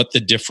kind of what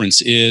the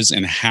difference is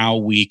and how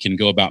we can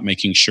go about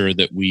making sure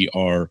that we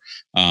are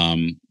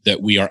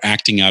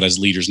acting out as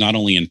leaders, not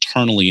only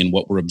internally in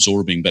what we're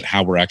absorbing, but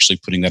how we're actually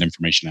putting that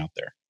information out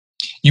there.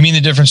 You mean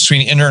the difference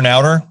between inner and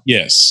outer?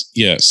 Yes.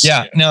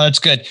 Yeah, no, that's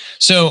good.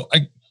 So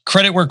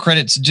credit where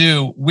credit's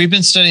due. We've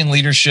been studying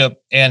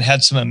leadership and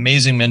had some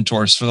amazing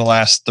mentors for the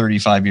last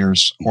 35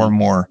 years or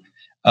more.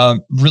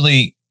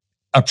 Really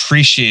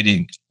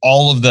appreciating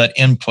all of that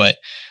input.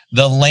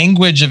 The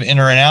language of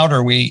inner and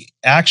outer, we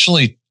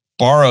actually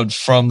borrowed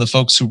from the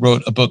folks who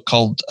wrote a book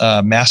called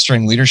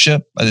Mastering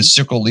Leadership by the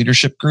Circle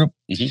Leadership Group.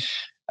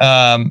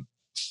 And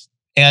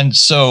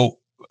so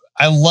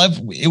I love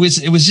it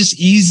was just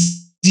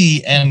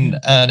easy and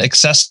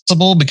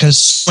accessible,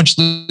 because so much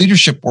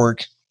leadership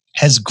work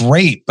has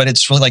great, but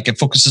it's really like it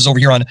focuses over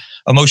here on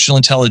emotional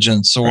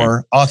intelligence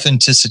or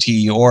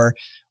authenticity or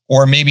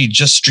maybe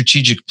just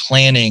strategic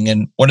planning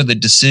and what are the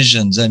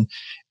decisions.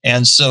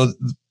 And so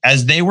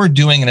as they were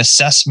doing an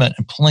assessment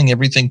and pulling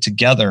everything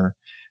together,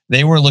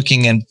 they were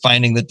looking and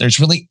finding that there's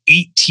really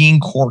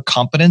 18 core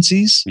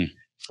competencies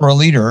for a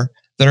leader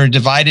that are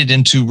divided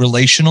into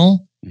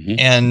relational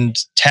and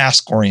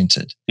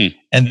task-oriented.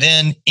 And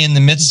then in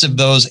the midst of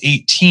those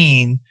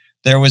 18,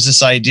 there was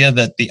this idea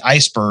that the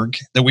iceberg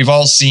that we've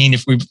all seen,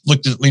 if we've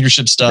looked at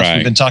leadership stuff,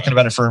 we've been talking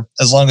about it for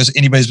as long as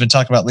anybody's been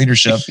talking about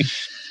leadership,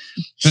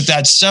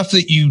 that stuff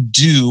that you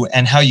do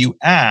and how you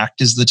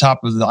act is the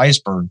top of the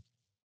iceberg.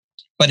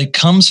 But it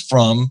comes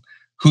from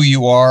who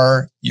you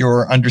are,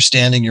 your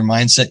understanding, your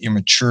mindset, your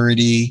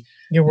maturity,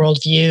 your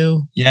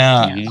worldview.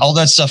 Yeah. All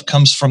that stuff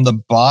comes from the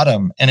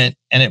bottom, and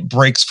it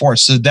breaks forth.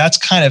 So that's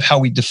kind of how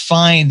we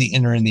define the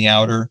inner and the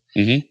outer.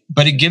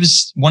 But it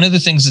gives one of the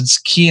things that's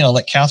key, and I'll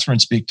let Catherine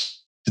speak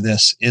to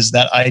this, is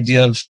that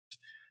idea of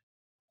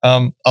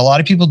a lot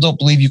of people don't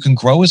believe you can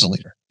grow as a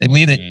leader. They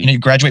believe that you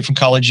graduate from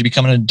college, you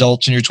become an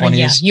adult in your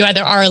 20s. You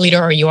either are a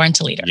leader or you aren't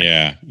a leader.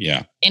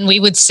 Yeah. And we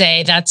would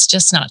say that's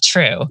just not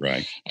true.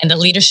 Right. And the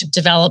leadership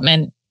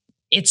development,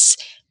 it's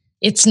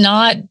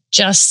not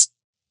just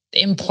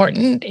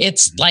important.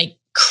 It's like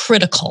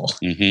critical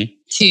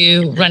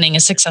to running a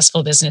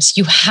successful business.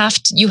 You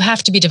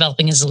have to be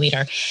developing as a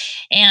leader.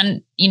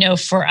 And,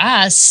 for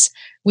us,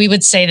 we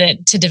would say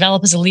that to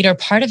develop as a leader,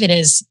 part of it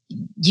is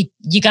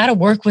you got to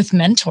work with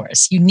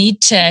mentors. You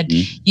need to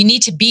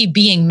be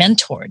being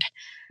mentored.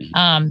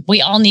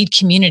 We all need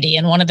community.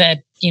 And one of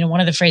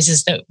the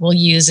phrases that we'll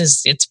use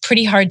is, it's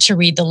pretty hard to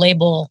read the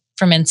label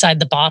from inside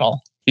the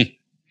bottle.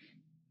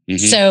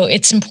 So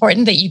it's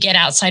important that you get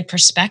outside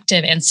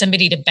perspective and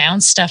somebody to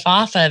bounce stuff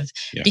off of,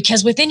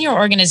 because within your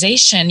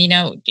organization, you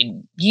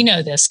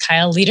know this,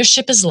 Kyle,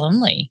 leadership is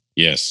lonely.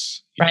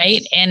 Yes.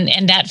 Right.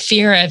 And that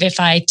fear of, if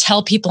I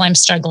tell people I'm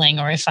struggling,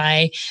 or if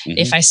I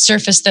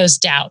surface those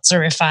doubts,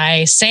 or if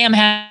I say I'm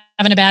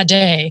having a bad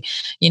day,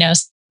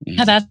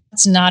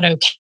 that's not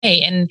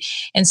okay.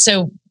 And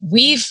so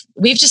we've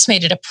just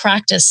made it a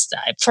practice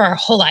for our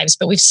whole lives,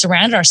 but we've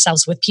surrounded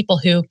ourselves with people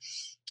who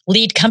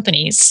lead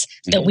companies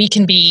that we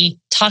can be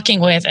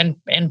talking with and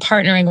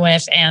partnering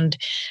with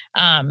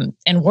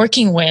and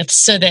working with,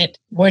 so that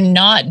we're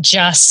not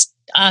just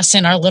us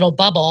in our little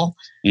bubble,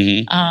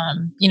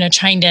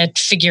 trying to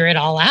figure it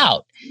all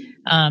out.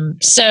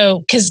 So,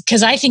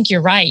 because I think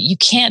you're right, you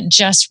can't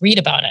just read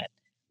about it.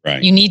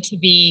 Right. You need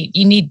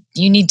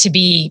to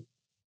be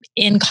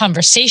in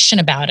conversation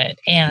about it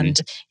and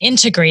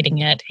integrating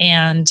it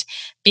and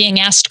being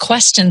asked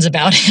questions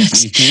about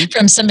it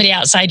from somebody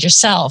outside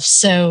yourself.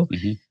 So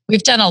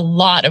we've done a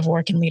lot of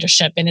work in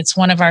leadership, and it's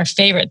one of our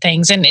favorite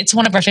things. And it's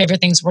one of our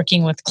favorite things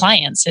working with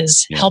clients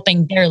is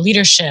helping their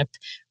leadership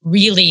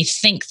really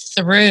think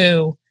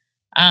through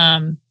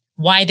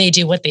why they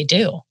do what they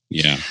do.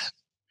 Yeah.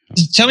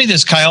 Tell me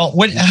this, Kyle,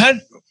 how,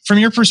 from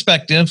your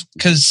perspective,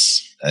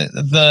 because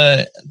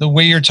the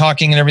way you're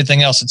talking and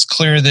everything else, it's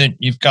clear that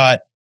you've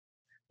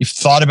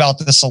thought about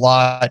this a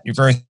lot. You're a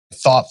very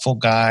thoughtful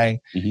guy.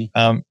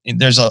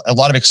 There's a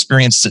lot of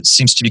experience that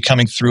seems to be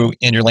coming through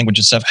in your language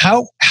and stuff.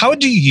 How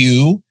do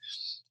you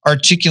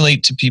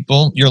articulate to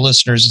people, your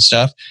listeners and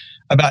stuff,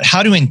 about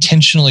how to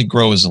intentionally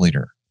grow as a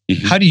leader?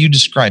 How do you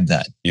describe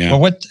that? Yeah.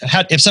 Or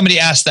if somebody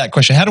asks that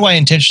question, how do I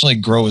intentionally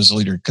grow as a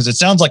leader? Because it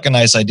sounds like a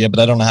nice idea, but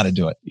I don't know how to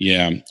do it.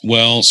 Yeah.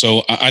 Well,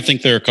 so I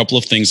think there are a couple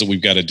of things that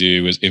we've got to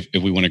do if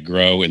we want to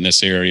grow in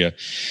this area.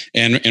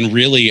 And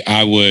really,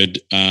 I would,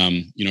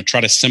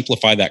 try to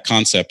simplify that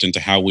concept into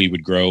how we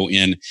would grow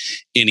in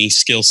any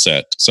skill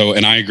set. So,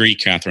 and I agree,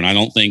 Catherine, I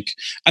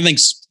think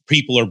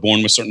people are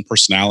born with certain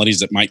personalities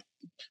that might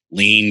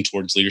lean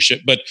towards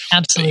leadership, but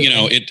absolutely,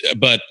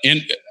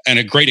 and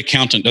a great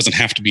accountant doesn't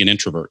have to be an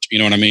introvert. You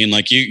know what I mean?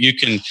 Like you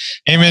can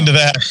amen to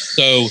that.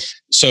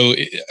 So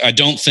I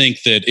don't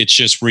think that it's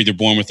just we're either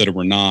born with it or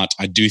we're not.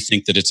 I do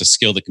think that it's a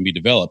skill that can be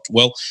developed.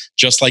 Well,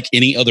 just like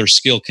any other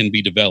skill can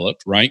be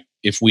developed, right?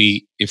 If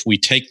we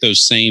take that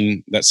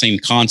same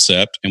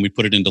concept and we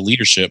put it into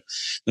leadership,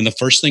 then the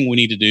first thing we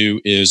need to do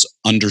is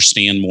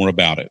understand more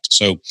about it.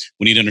 So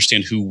we need to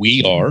understand who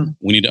we are.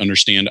 We need to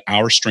understand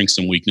our strengths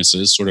and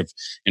weaknesses, sort of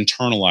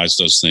internalize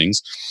those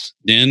things.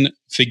 Then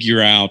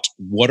figure out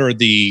what are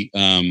the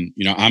I'm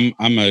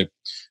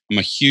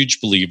a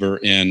huge believer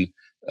in.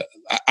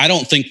 I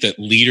don't think that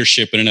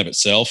leadership in and of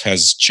itself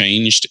has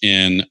changed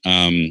in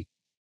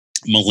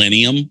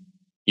millennium.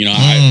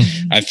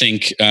 I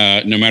think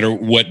no matter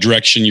what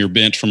direction you're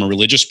bent from a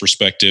religious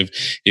perspective,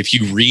 if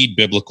you read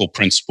biblical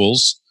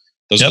principles,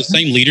 those are the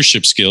same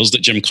leadership skills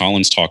that Jim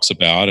Collins talks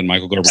about and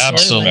Michael Gerber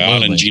talks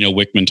about and Gino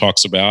Wickman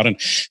talks about and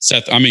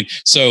Seth.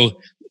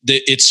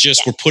 It's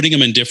just we're putting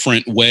them in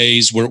different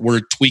ways.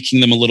 We're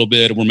tweaking them a little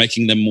bit. We're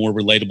making them more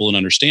relatable and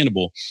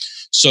understandable.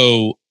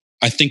 So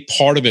I think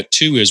part of it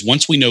too is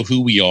once we know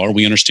who we are,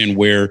 we understand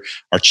where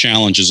our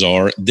challenges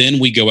are, then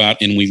we go out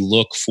and we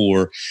look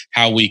for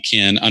how we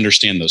can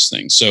understand those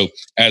things. So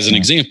as an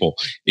example,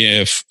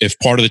 if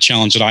part of the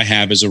challenge that I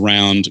have is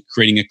around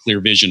creating a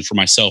clear vision for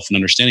myself and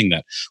understanding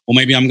that, well,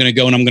 maybe I'm going to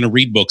go and I'm going to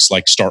read books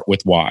like Start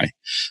With Why.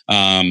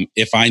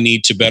 If I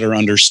need to better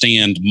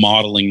understand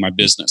modeling my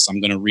business,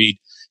 I'm going to read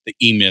the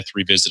E-Myth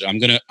Revisited. I'm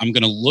going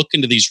to look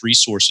into these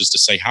resources to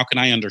say, how can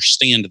I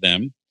understand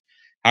them?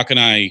 How can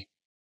I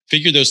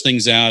figure those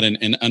things out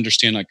and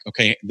understand, like,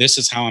 okay, this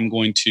is how I'm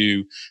going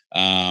to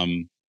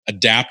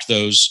adapt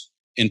those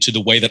into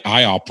the way that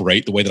I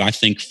operate, the way that I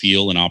think,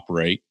 feel, and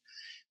operate.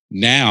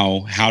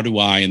 Now, how do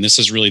I, and this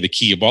is really the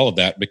key of all of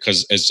that,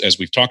 because as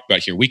we've talked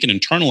about here, we can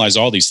internalize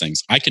all these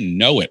things. I can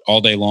know it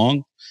all day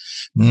long.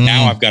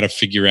 Now I've got to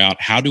figure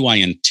out, how do I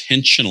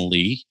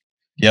intentionally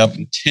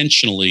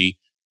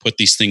put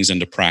these things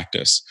into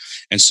practice?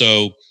 And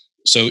so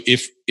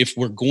if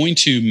we're going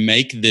to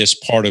make this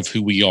part of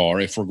who we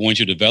are, if we're going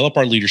to develop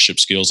our leadership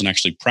skills and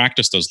actually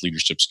practice those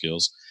leadership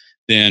skills,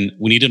 then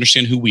we need to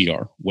understand who we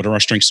are. What are our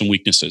strengths and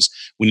weaknesses?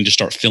 We need to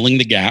start filling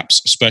the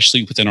gaps,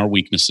 especially within our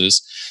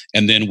weaknesses.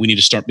 And then we need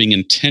to start being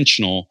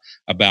intentional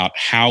about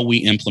how we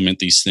implement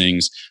these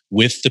things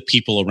with the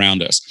people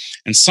around us.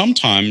 And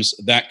sometimes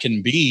that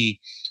can be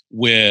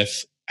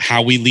with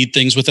how we lead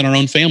things within our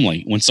own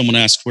family. When someone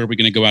asks where we're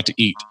going to go out to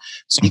eat,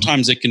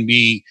 sometimes it can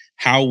be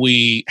how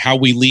we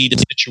lead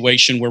a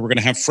situation where we're going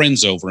to have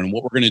friends over and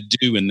what we're going to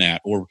do in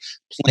that, or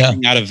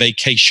planning out a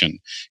vacation.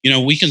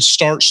 We can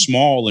start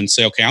small and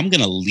say, okay, I'm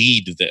going to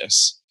lead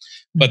this.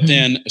 But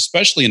then,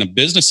 especially in a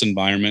business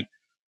environment,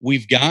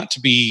 we've got to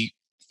be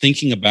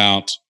thinking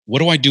about, what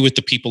do I do with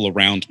the people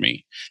around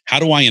me? How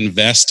do I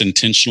invest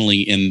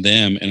intentionally in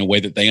them in a way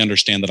that they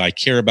understand that I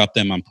care about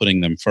them? I'm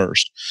putting them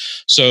first.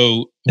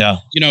 So,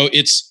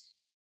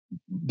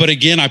 but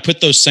again, I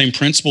put those same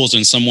principles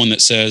in someone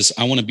that says,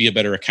 I want to be a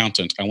better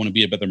accountant. I want to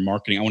be a better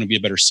marketing. I want to be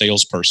a better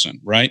salesperson,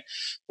 right?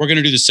 We're going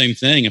to do the same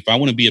thing. If I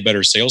want to be a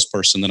better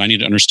salesperson, then I need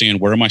to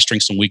understand where are my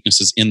strengths and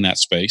weaknesses in that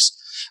space.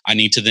 I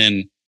need to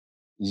then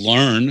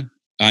learn.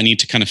 I need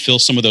to kind of fill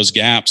some of those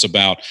gaps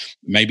about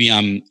maybe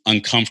I'm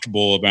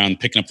uncomfortable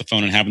about picking up the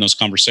phone and having those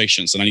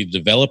conversations, and I need to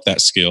develop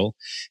that skill.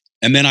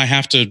 And then I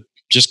have to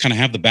just kind of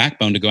have the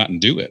backbone to go out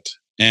and do it.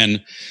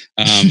 And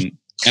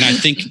I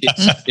think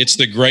it's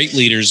the great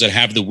leaders that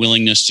have the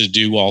willingness to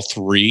do all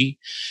three.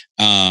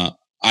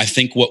 I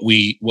think what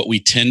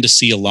we tend to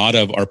see a lot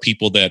of are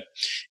people that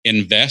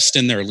invest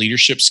in their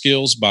leadership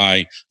skills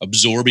by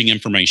absorbing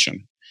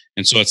information.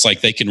 And so it's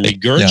like they can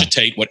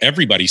regurgitate what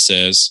everybody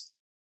says,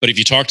 but if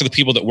you talk to the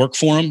people that work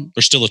for them,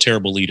 they're still a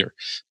terrible leader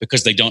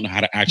because they don't know how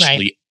to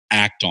actually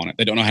act on it.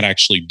 They don't know how to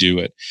actually do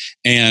it.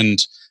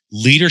 And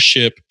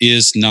leadership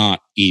is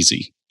not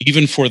easy.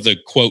 Even for the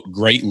quote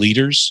great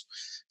leaders,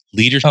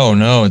 leadership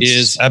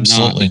is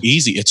absolutely not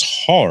easy. It's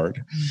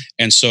hard.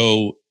 And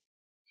so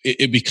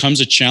it becomes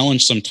a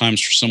challenge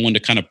sometimes for someone to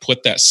kind of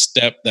put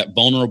that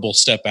vulnerable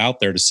step out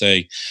there to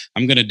say,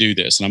 I'm going to do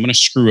this and I'm going to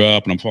screw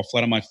up and I'm going to fall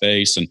flat on my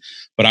face,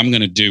 but I'm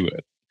going to do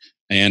it.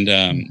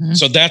 And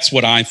so that's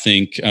what I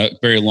think,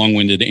 very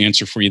long-winded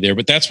answer for you there,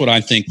 but that's what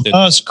I think that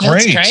that's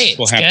great.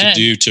 We'll have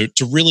to do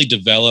to really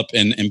develop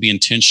and be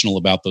intentional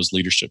about those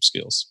leadership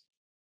skills.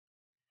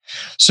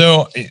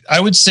 So I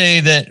would say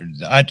that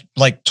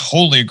I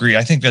totally agree.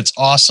 I think that's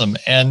awesome.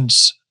 And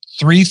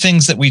three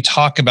things that we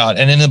talk about,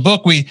 and in the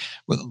book, we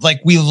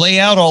lay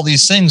out all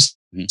these things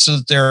so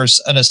that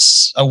there's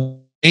a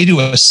way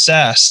to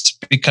assess,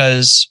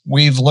 because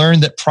we've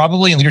learned that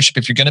probably in leadership,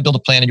 if you're going to build a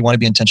plan and you want to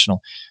be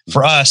intentional,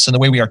 for us, and the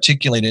way we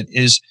articulate it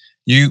is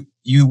you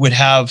would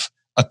have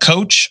a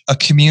coach, a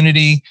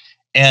community,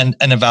 and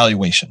an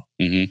evaluation.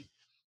 Mm-hmm.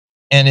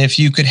 And if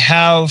you could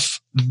have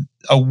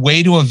a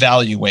way to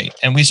evaluate,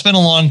 and we spent a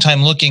long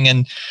time looking,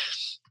 and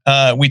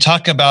we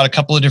talk about a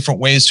couple of different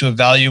ways to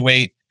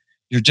evaluate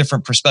your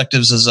different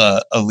perspectives as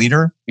a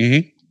leader.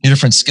 Mm-hmm. Your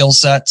different skill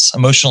sets,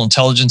 emotional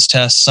intelligence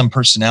tests, some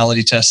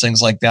personality tests,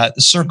 things like that.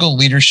 The Circle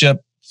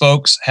Leadership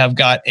folks have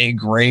got a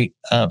great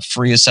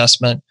free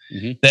assessment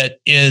that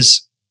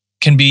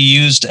can be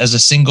used as a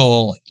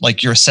single,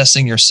 like you're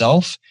assessing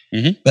yourself.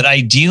 Mm-hmm. But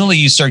ideally,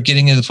 you start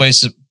getting into the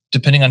place of,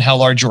 depending on how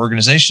large your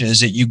organization is,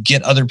 that you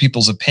get other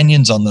people's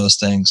opinions on those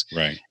things,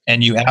 right?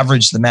 And you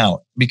average them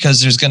out,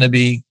 because there's going to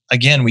be,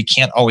 again, we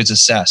can't always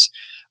assess.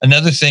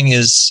 Another thing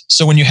is,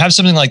 so when you have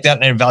something like that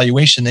in an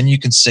evaluation, then you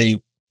can say,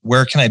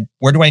 where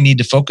do I need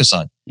to focus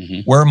on?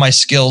 Mm-hmm. Where are my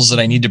skills that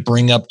I need to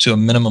bring up to a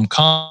minimum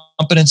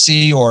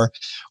competency, or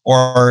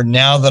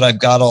now that I've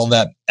got all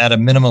that at a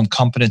minimum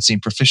competency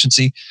and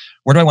proficiency,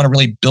 where do I want to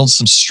really build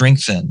some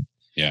strength in?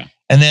 Yeah.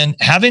 And then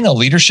having a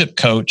leadership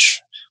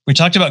coach, we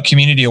talked about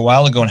community a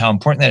while ago and how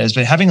important that is,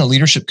 but having a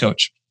leadership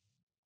coach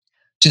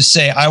to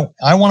say,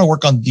 I want to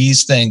work on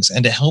these things,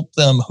 and to help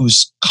them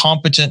who's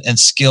competent and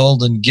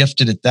skilled and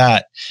gifted at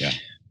that. Yeah.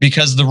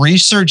 Because the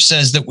research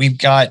says that we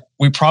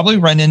probably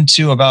run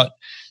into about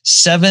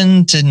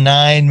 7 to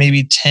 9,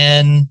 maybe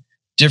 10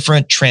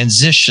 different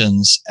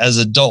transitions as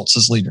adults,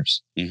 as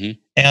leaders. Mm-hmm.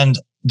 And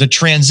the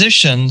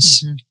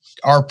transitions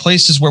are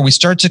places where we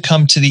start to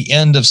come to the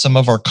end of some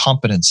of our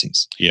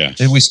competencies. Yeah.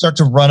 We start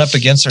to run up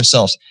against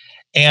ourselves.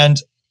 And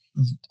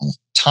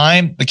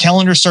the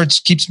calendar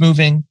keeps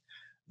moving.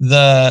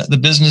 The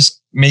business,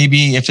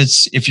 maybe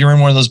if you're in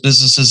one of those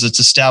businesses that's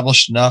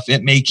established enough,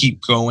 it may keep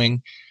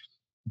going.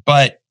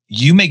 But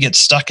you may get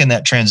stuck in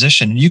that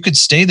transition. You could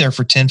stay there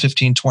for 10,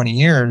 15, 20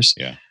 years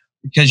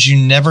because you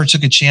never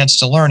took a chance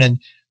to learn. And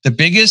the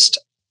biggest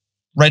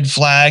red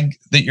flag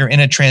that you're in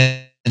a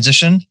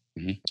transition,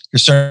 you're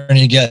starting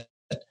to get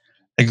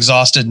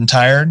exhausted and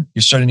tired.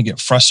 You're starting to get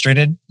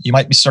frustrated. You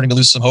might be starting to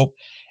lose some hope,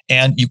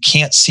 and you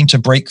can't seem to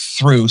break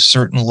through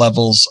certain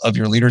levels of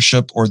your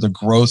leadership or the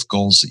growth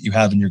goals that you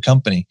have in your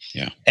company.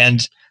 Yeah.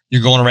 And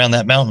you're going around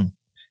that mountain.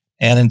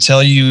 And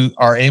until you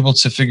are able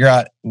to figure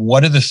out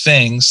what are the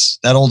things,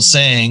 that old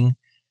saying,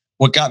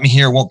 what got me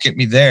here won't get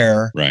me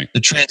there. Right. The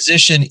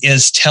transition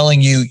is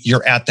telling you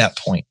you're at that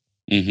point.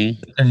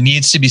 Mm-hmm. There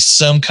needs to be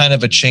some kind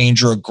of a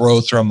change or a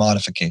growth or a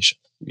modification.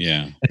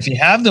 Yeah. If you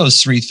have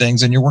those three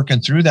things and you're working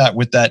through that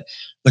with the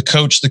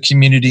coach, the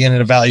community, and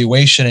an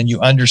evaluation, and you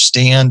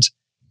understand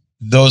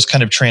those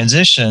kind of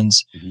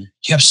transitions, you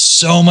have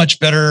so much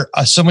better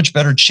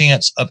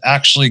chance of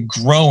actually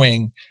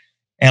growing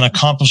and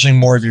accomplishing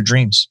more of your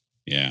dreams.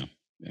 Yeah.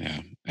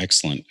 Yeah.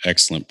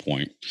 Excellent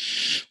point.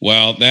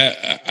 Well,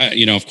 that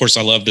of course,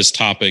 I love this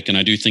topic, and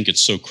I do think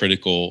it's so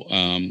critical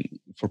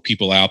for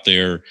people out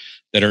there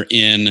that are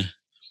in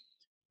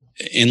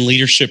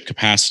leadership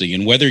capacity,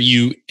 and whether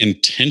you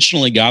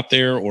intentionally got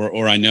there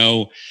or I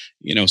know,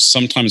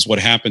 sometimes what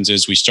happens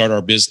is we start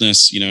our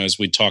business, as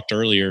we talked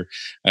earlier,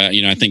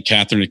 I think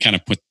Catherine had kind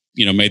of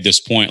made this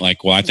point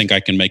like, well, I think I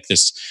can make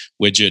this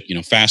widget,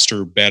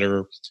 faster,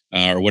 better,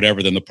 or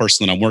whatever than the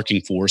person that I'm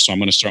working for. So I'm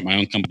going to start my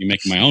own company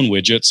making my own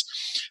widgets.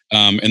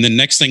 And then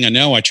next thing I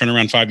know, I turn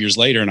around 5 years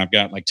later and I've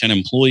got like 10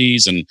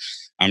 employees, and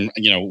I'm,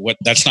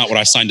 that's not what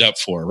I signed up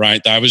for,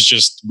 right? I was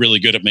just really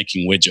good at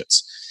making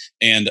widgets.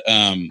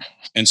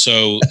 And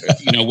so,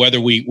 whether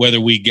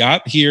we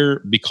got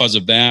here because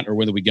of that, or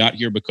whether we got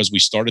here because we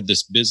started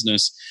this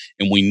business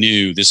and we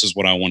knew this is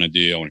what I want to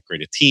do. I want to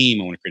create a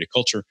team. I want to create a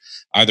culture.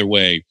 Either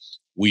way,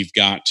 we've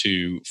got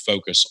to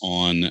focus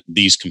on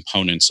these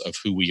components of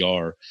who we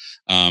are,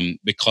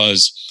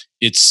 because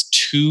it's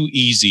too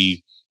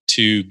easy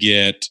to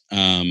get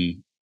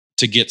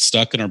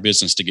stuck in our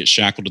business, to get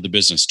shackled to the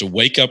business, to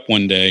wake up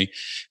one day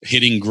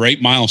hitting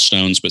great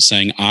milestones, but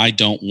saying, I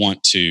don't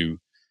want to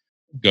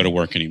go to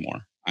work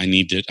anymore. I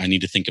need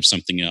to think of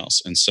something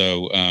else. And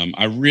so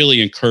I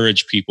really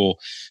encourage people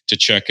to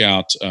check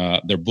out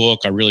their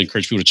book. I really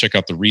encourage people to check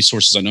out the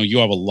resources. I know you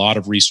have a lot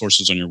of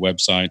resources on your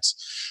websites.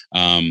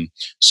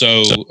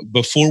 So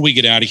before we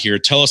get out of here,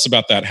 tell us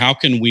about that. How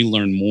can we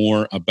learn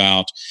more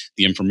about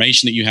the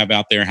information that you have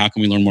out there? How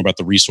can we learn more about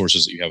the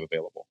resources that you have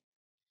available?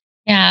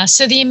 Yeah.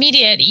 So the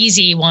immediate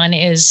easy one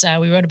is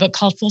we wrote a book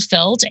called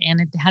Fulfilled,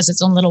 and it has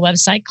its own little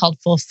website called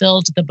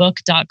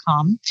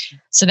fulfilledthebook.com.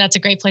 So that's a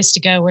great place to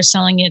go. We're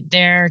selling it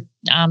there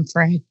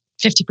for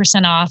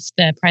 50% off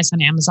the price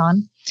on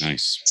Amazon.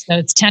 Nice. So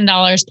it's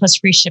 $10 plus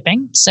free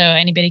shipping. So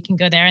anybody can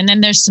go there. And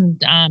then there's some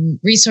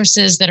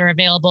resources that are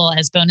available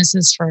as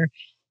bonuses for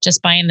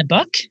just buying the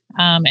book.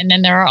 And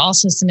then there are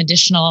also some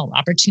additional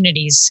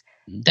opportunities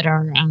that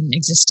are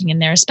existing in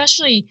there,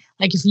 especially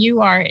like if you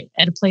are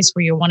at a place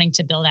where you're wanting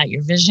to build out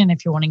your vision,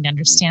 if you're wanting to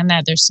understand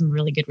that, there's some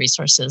really good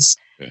resources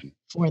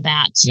for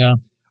that. Yeah.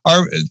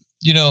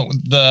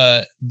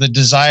 The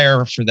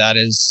desire for that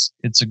is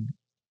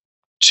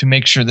to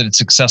make sure that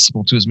it's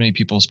accessible to as many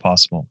people as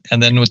possible.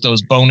 And then with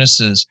those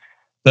bonuses,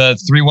 the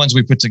 3 ones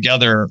we put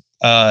together,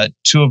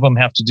 2 of them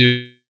have to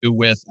do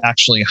with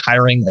actually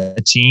hiring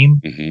a team.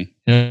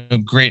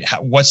 Great.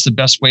 What's the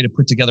best way to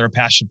put together a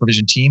passion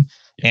provision team?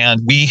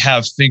 And we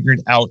have figured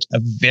out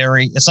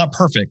it's not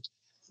perfect,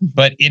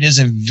 but it is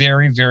a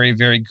very, very,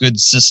 very good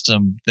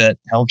system that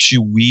helps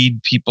you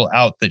weed people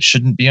out that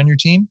shouldn't be on your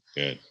team.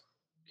 Good.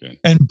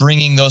 And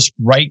bringing those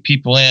right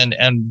people in.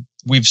 And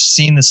we've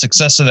seen the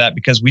success of that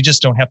because we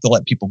just don't have to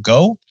let people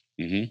go.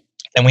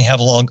 And we have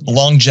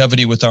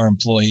longevity with our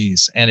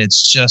employees. And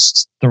it's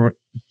just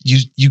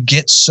you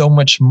get so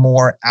much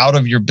more out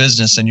of your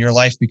business, and your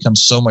life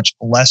becomes so much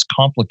less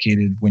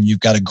complicated when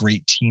you've got a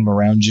great team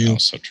around you. Oh,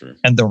 so true.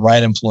 And the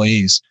right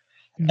employees.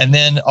 And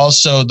then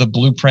also the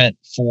blueprint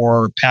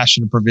for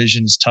passion and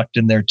provision is tucked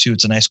in there too.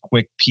 It's a nice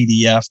quick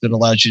PDF that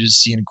allows you to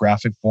see in a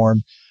graphic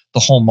form the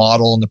whole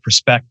model and the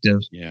perspective.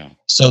 Yeah.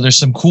 So there's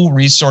some cool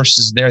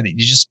resources there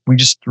that we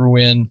just threw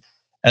in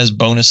as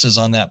bonuses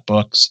on that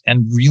books,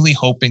 and really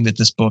hoping that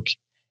this book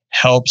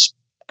helps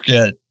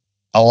get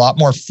a lot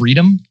more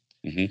freedom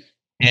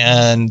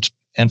and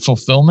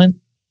fulfillment.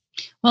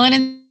 Well, and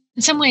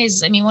in some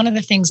ways, I mean, one of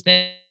the things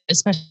that,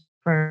 especially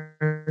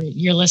for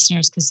your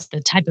listeners, because the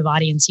type of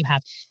audience you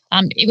have,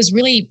 it was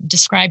really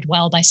described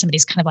well by somebody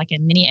who's kind of like a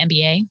mini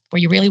MBA,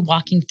 where you're really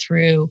walking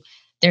through,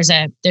 there's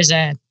a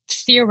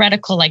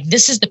theoretical, like,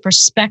 this is the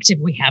perspective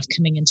we have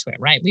coming into it,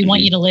 right? We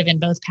want you to live in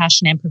both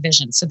passion and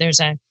provision. So there's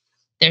a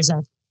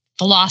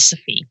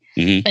philosophy,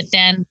 but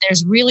then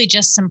there's really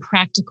just some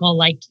practical,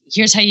 like,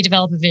 here's how you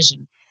develop a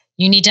vision.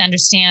 You need to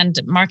understand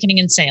marketing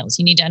and sales.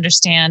 You need to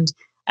understand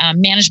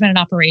management and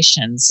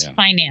operations,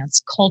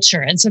 finance,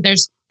 culture. And so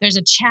there's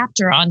a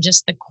chapter on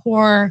just the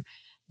core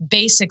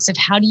basics of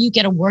how do you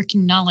get a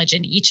working knowledge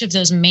in each of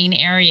those main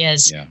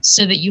areas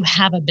so that you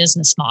have a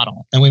business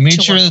model. And we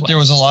made sure that there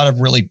was a lot of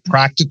really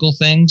practical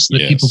things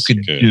that people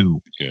could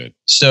do. Good.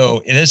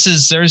 So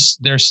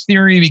there's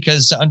theory,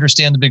 because to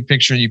understand the big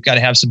picture, you've got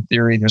to have some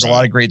theory. There's a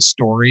lot of great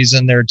stories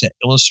in there to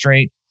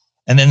illustrate.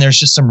 And then there's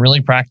just some really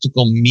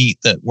practical meat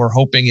that we're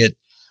hoping it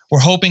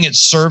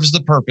serves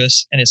the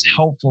purpose and is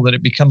helpful, that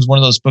it becomes one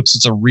of those books.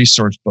 It's a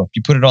resource book.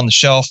 You put it on the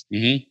shelf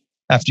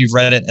after you've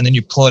read it, and then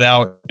you pull it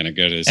out and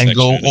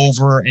go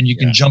over, and you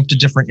can jump to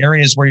different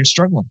areas where you're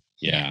struggling.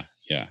 Yeah.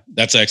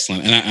 That's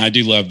excellent. And I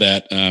do love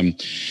that.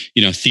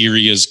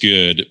 Theory is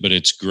good, but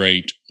it's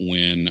great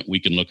when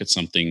we can look at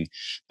something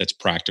that's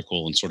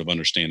practical and sort of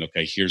understand,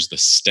 okay, here's the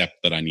step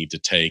that I need to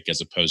take, as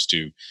opposed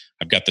to,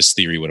 I've got this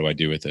theory, what do I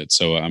do with it?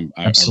 So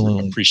I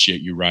appreciate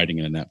you writing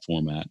it in that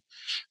format.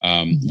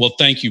 Well,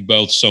 thank you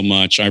both so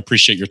much. I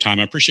appreciate your time.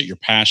 I appreciate your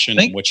passion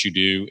and what you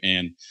do.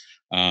 And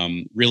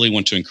really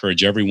want to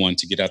encourage everyone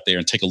to get out there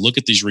and take a look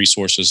at these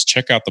resources,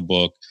 check out the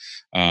book.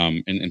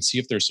 and see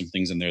if there's some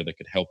things in there that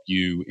could help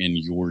you in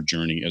your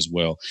journey as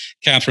well.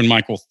 Catherine,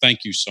 Michael, thank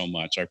you so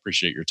much. I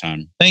appreciate your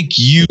time. Thank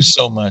you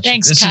so much.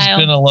 Thanks, This Kyle. has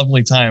been a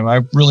lovely time.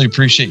 I really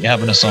appreciate you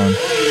having us on.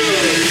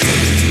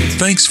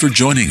 Thanks for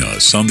joining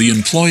us on the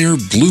Employer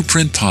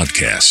Blueprint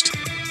Podcast.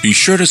 Be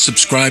sure to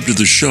subscribe to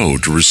the show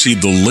to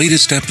receive the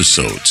latest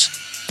episodes.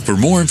 For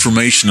more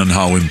information on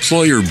how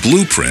Employer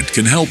Blueprint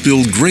can help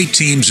build great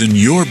teams in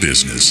your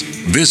business,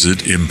 visit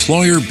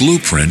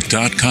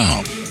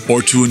employerblueprint.com.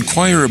 Or to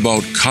inquire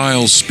about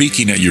Kyle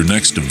speaking at your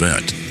next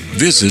event,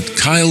 visit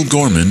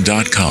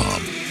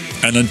kylegorman.com.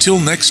 And until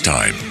next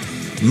time,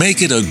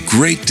 make it a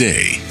great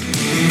day.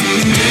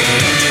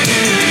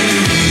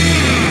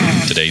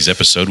 Today's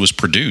episode was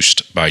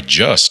produced by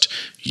Just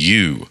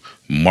You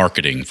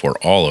Marketing for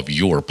all of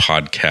your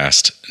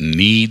podcast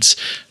needs.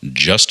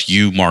 Just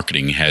You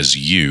Marketing has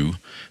you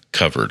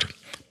covered.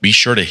 Be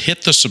sure to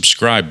hit the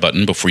subscribe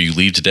button before you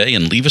leave today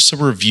and leave us a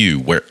review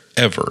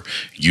wherever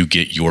you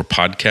get your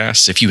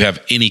podcasts. If you have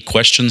any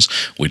questions,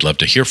 we'd love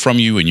to hear from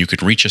you, and you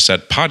can reach us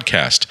at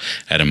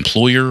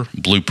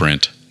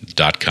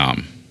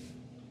podcast@employerblueprint.com.